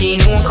say, she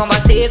no one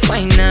conversate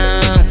fine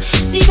now.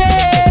 See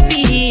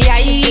baby,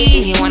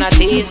 I wanna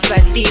taste cause I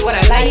see what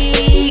I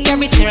like.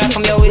 Everything right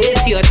from your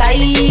waist to your thigh.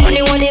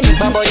 Only one they make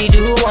my body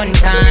do one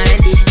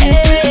kind.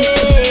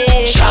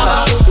 Hey.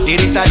 Shabba, it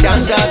is a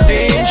dancer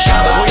thing.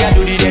 Shabba, oh yeah,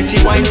 do the dirty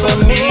wine for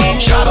me.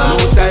 Shabba,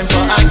 no time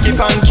for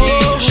hanky-panky.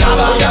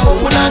 Shabba, oh yeah,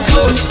 open and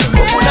close,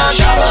 open and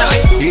Shabba.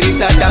 It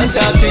is a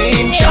dancer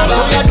thing. Shabba,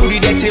 oh yeah, do the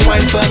dirty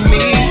wine for me.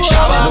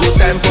 Shabba, no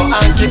time for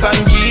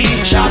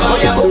hanky-panky. Shabba,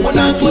 oh yeah, open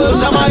and close.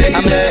 I'm a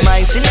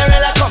my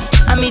Cinderella, come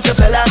and meet your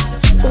fella.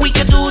 We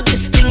can do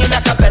this thing in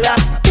a cappella.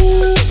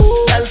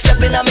 I'll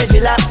step in a me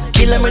villa.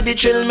 Kill them with the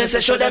chill, me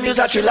say show them use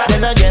a thriller.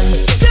 Then again,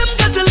 them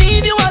got to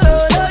leave you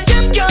alone.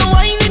 Them can't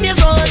whine in your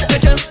zone. They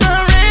just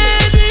not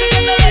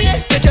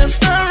ready. They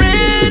just not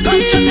ready.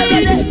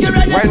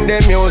 When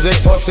the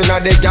music bustin'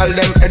 at the gal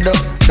them head up.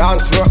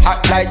 Dance floor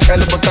hot like hell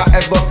but a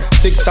ever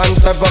 6 and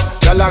 7,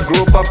 gal a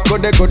group up.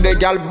 Goody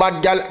gal,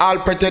 bad gal, all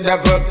pretty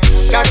devil.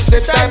 That's the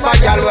type of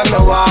gal when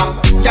me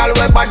want. Gal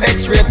we bad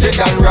X-rated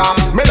and raw.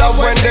 Me love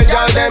when the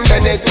gal them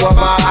bend it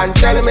over and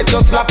tell me to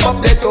slap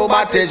up the two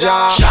batty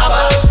jaw.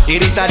 Shabba,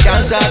 it is a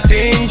dancer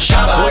thing.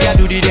 Shabba, oh yeah,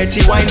 do the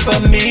dirty wine for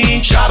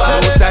me.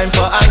 Shabba, no time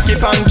for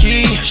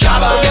hanky-panky.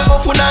 Shabba, oh yeah,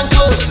 open and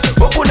close,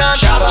 open and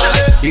Shabba.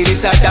 It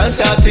is a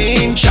dancer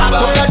thing.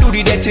 Shabba, oh yeah, do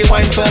the dirty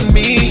wine for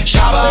me.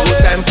 Shabba, no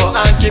time for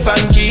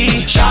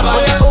hanky-panky. Shabba,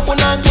 oh yeah, open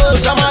and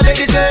close. I'm a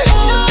lady say.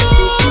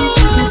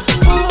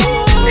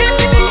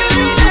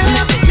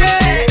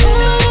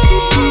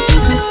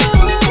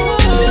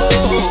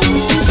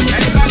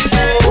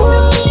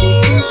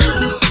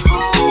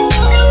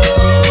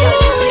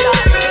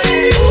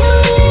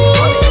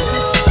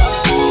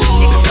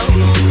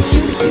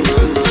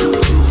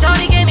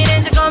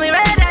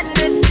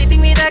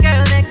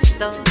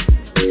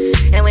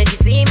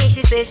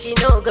 She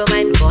no go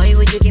mind, boy,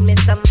 would you give me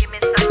some more?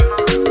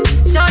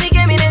 Shorty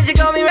gave me, then she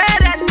called me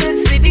red and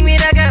was sleeping with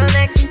a girl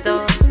next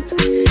door.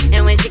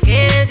 And when she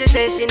came, she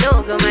said she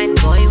no go mind,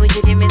 boy, would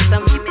you give me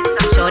some?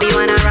 Shorty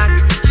wanna rock,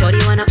 shorty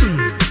wanna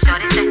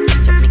Shorty said,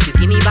 catch up, make you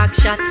give me back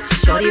shot.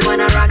 Shorty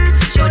wanna rock,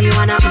 shorty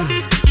wanna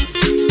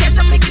catch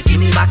up, make you give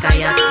me back a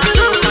yacht.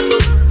 So start to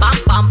pam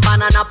pam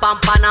panana pam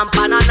panam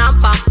pananam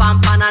pam pam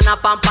panana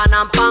pam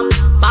panam pam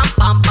pam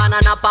pam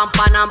panana pam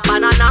panam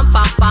pananam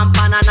pam pam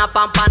panana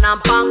pam panam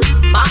pam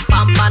pam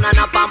pam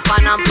panana pam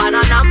panam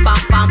pananam pam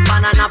pam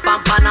panana banana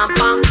pam panam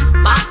pam.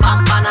 Pam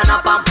pam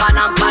banana pam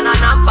panam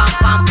banana pam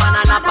pam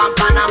banana pam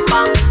panam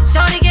pam.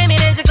 Shorty gave me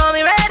then she call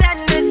me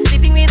red-handed,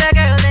 sleeping with the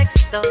girl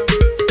next door.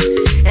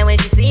 And when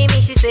she see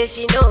me, she says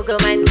she no go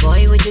mind.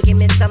 Boy, would you give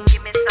me some more?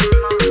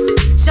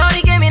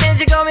 Shorty gave me then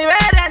she call me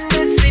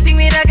red-handed, sleeping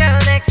with the girl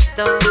next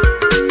door.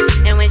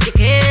 And when she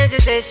came, she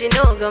says she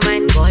no go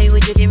mind. Boy,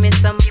 would you give me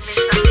some? She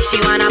say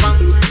she wanna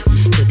bounce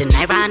to the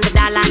naira and the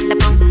dollar and the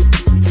pounds.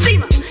 See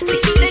ma, see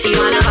she say she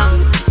wanna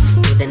bounce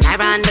to the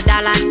naira and the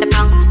dollar and the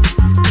pounds.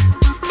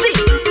 See,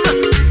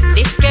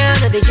 this girl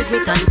no they gives me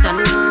ton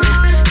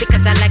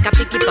because I like a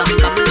picky bum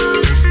bum.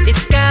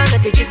 This girl no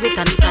they gives me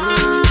ton.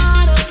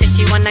 She says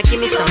she wanna give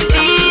me some.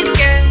 These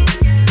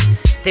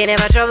girls, they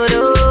never trouble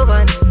no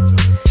one.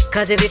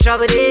 Cause if you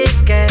trouble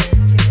this girl,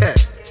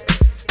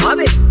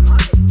 Bobby.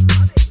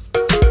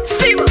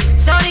 See what?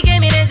 Shorty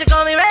gave me then she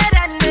call me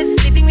red-handed,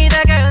 sleeping with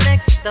the girl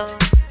next door.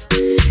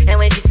 And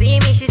when she see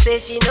me, she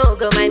says she no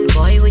go mind.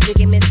 Boy, would you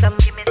give me some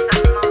more?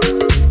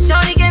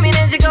 Shorty gave me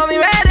then she call me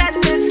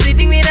red-handed,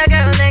 sleeping with the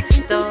girl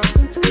next door.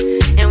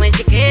 And when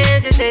she came,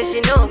 she says she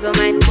no go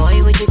mind.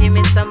 Boy, would you give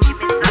me some?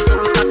 So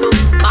we start to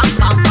pam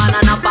pam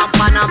banana pam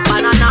panam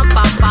banana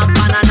pam pam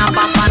banana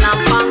pam panam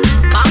pam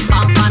pam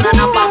pam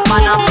banana pam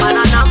panam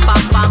banana pam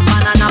pam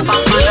banana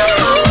pam panam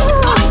pam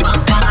pam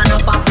banana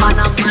pam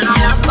panam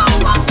banana pam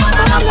pam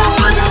banana pam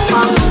panam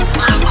pam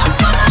pam pam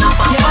banana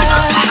pam panam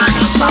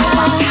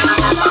banana.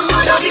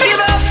 Don't give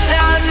up,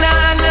 nah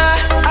nah nah.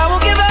 I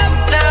won't give up,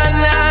 nah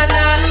nah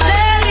nah.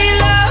 Let me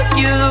love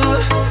you,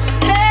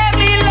 let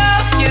me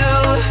love you.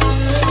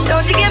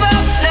 Don't you give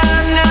up, nah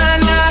nah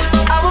nah.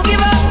 I won't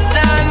give up,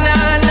 nah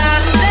nah nah.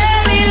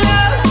 Let me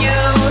love you,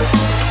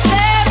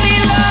 let me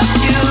love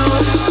you.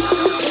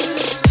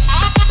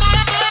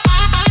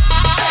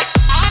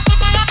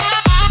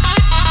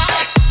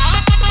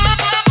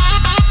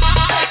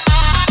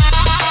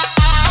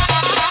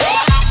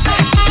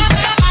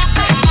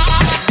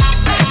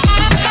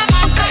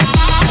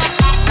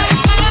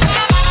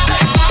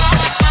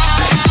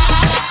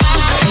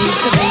 I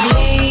used to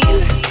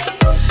believe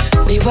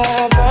we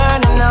were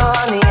burning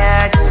on the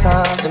edge of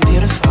something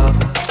beautiful,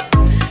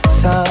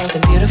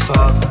 something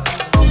beautiful.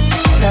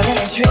 Selling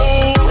a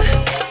dream,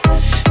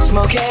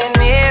 smoking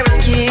mirrors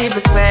keep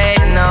us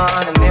waiting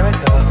on a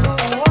miracle,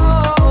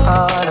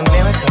 on a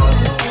miracle.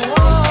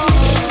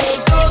 So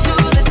go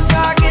through the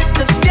darkest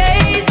of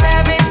days,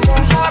 having to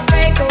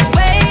heartbreak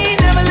away.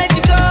 Never let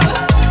you go,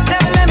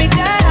 never let me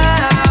down.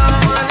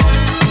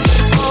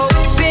 Oh,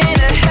 it's been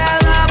a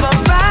hell of a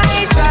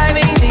ride,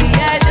 driving the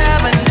edge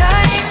of a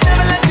night.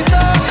 Never let you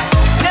go,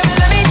 never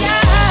let me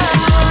down.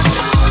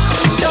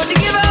 Don't you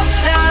give up,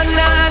 nah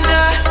nah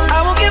nah.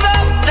 I won't give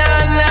up, nah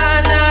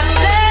nah nah.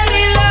 Let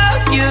me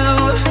love you,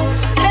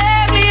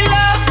 let me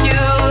love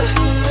you.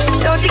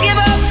 Don't you give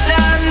up,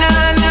 nah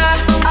nah nah.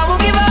 I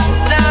won't give up,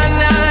 nah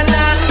nah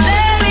nah.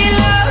 Let me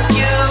love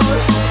you,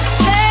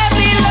 let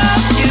me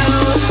love you.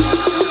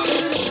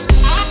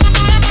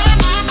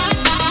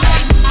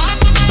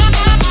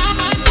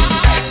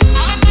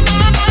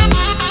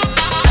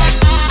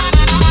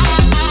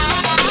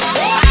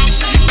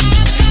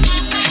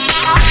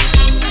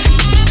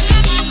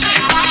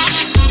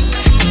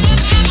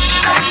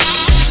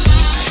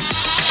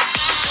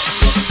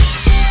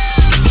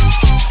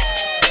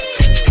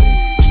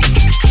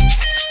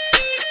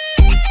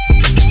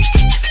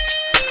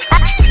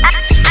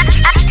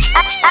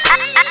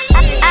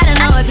 I don't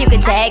know if you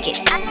could take it.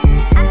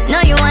 No,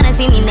 you wanna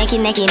see me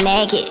naked, naked,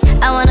 naked.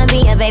 I wanna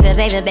be a baby,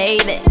 baby,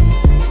 baby.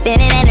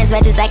 Spinning in his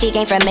red just like he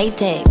came from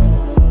Maytag.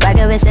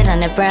 Rocket with it on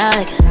the brown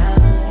like.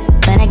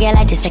 When I get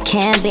like this, I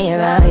can't be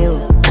around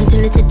you. I'm too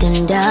little to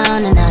dim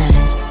down the night.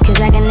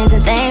 Cause I can into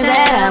things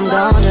that I'm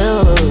gon'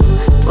 do.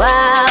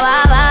 Wow,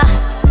 wow, wow.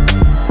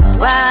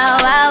 Wow,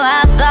 wow,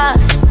 wow,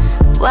 thoughts.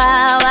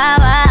 Wow, wow,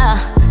 wow.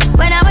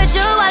 When I'm with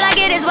you, all I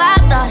get is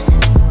wild thoughts.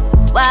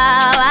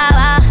 Wow, wow,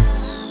 wow.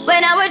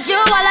 When I'm with you,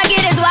 all I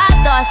get is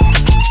wild thoughts.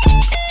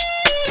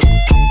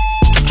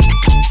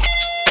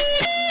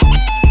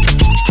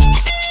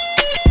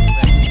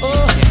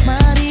 Oh,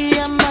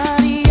 Maria,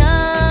 Maria.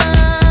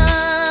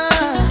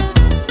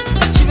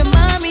 She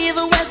remind me of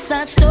a West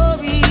Side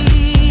Story.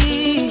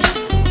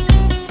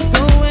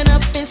 Growing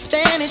up in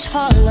Spanish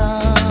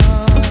Harlem.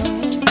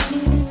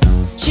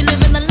 She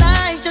living a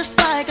life just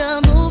like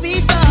a movie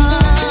star.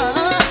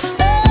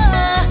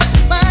 Oh,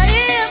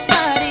 Maria,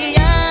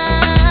 Maria.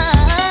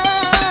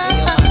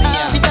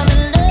 She fell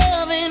in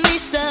love in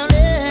East LA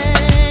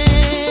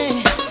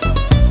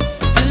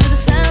to the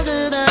sounds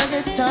of the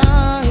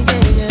guitar,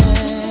 yeah,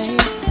 yeah.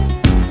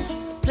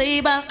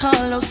 Played by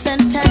Carlos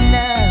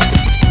Santana.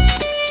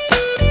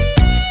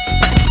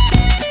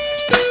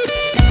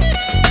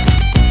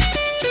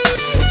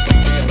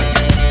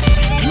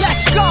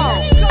 Let's go.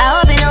 I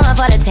hope you know I'm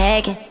for the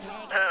tagging.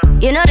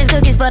 You know this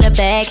cookie's for the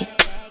bag.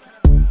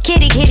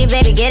 Kitty, kitty,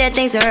 baby, get her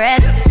things to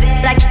rest.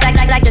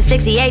 Like the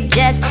 68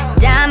 Jets.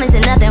 Diamonds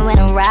are nothing when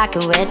I'm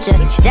rocking with ya.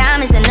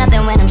 Diamonds are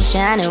nothing when I'm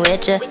shining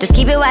with ya. Just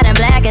keep it white and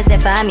black as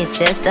if I'm your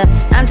sister.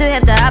 I'm too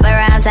hip to hop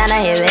around, time to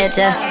hit with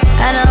ya.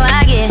 I know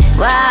I get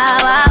wow,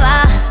 wow,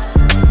 wow.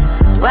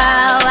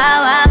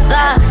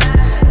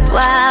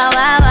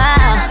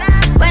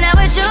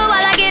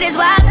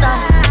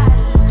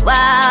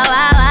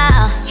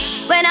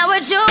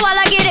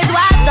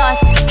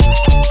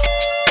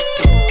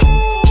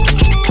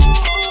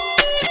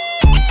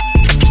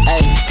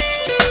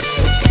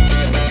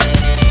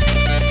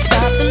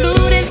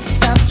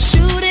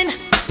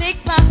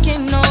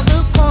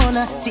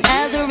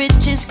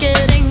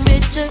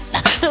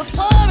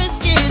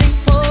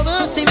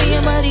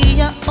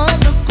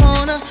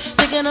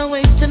 thinking of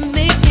ways to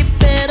make it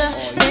better.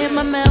 In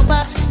my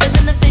mailbox, there's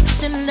an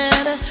eviction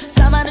letter.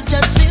 Some of the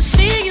judge said,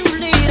 see you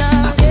later.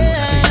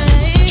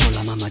 Yeah.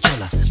 Chola, mama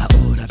chola,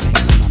 ahora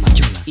vengo, mama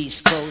chola.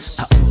 East Coast.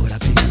 Ahora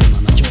vengo,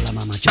 mama chola,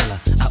 mama chola.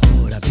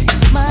 Ahora vengo,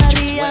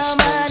 Maria,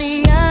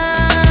 Maria.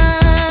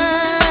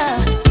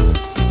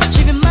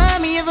 She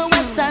remind me of a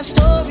West Side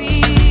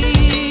Story.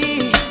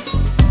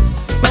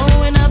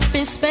 Growing up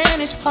in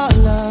Spanish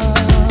Harlem.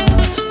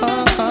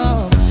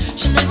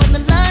 She live on the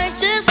life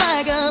just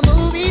like a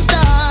movie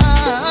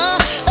star.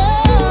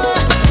 Oh,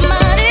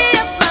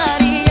 Maria,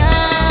 Maria.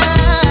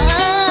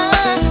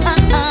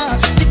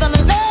 She fell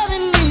in love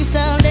in East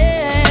LA.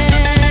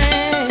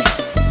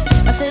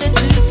 I said it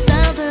to the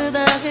sound of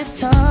the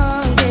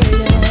guitar,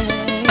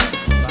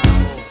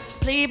 yeah.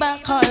 Played by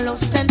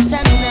Carlos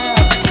Santana.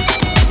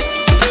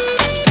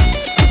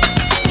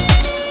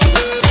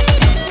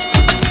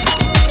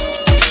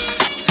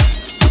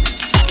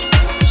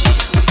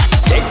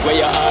 Where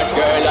your heart,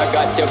 girl, I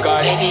got your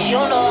card. Baby, you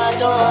know I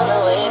don't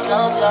wanna waste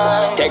no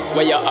time. Take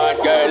where your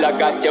heart, girl, I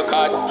got your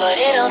card. But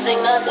it don't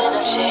take nothing to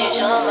change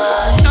your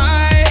mind.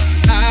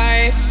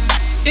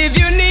 If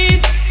you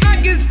need, I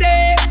can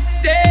stay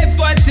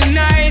for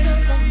tonight.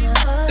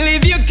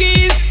 Leave your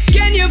keys,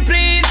 can you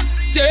please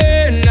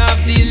turn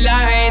off the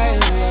lights?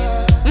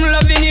 I'm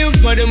loving you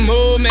for the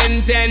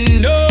moment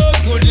and no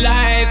good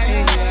life.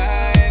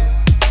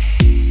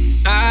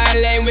 I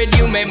lay with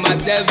you, make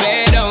myself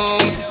at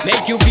home.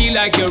 Make you feel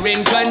like you're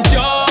in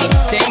control.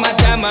 Take my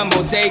time, I'm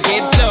gonna take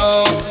it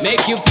slow.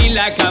 Make you feel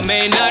like I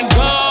may not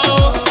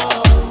go.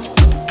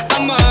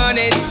 I'm on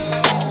it,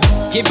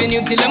 giving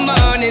you till the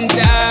morning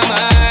time.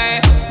 I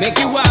make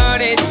you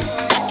want it.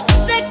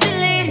 Sexy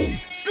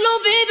ladies, slow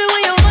baby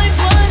when you wine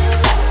pon.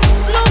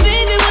 Slow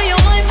baby when you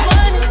wine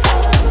pon.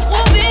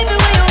 Oh baby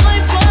when you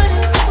wine pon.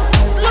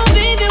 Slow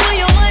baby when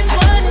you wine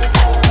pon.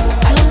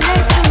 You're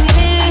next to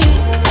me,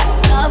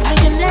 love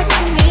when you're next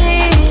to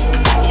me.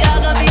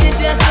 You're gonna be the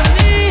death of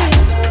me.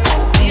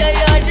 You're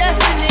your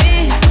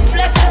destiny,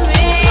 flex to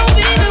me. Slow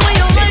baby when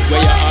you wine Take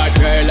where your heart,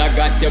 girl, I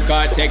got your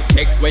card. Take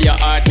where your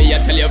heart, me I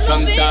tell you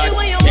from start.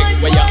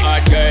 Take where your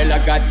heart, girl,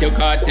 I got your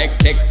card.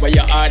 Take where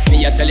your heart,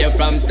 me I tell you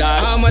from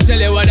start. I'ma tell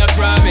you what I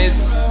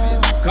promise.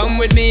 Come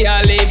with me,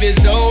 I'll leave you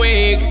so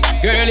weak.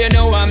 Girl, you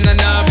know I'm the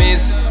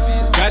novice.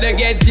 Gotta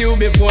get you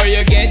before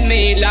you get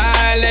me.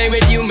 Lay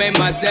with you, make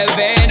myself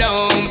at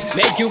home.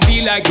 Make you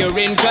feel like you're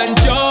in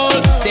control.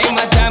 Take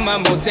my time,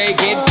 I'm gonna take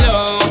it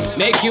slow.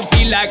 Make you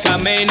feel like I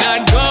may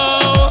not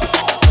go.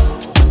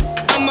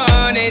 I'm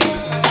on it,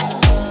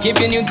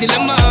 giving you till the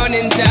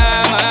morning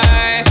time.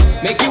 I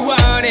make you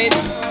want it.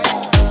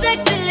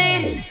 Sexy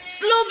ladies,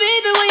 slow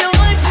baby when you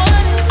wine pon.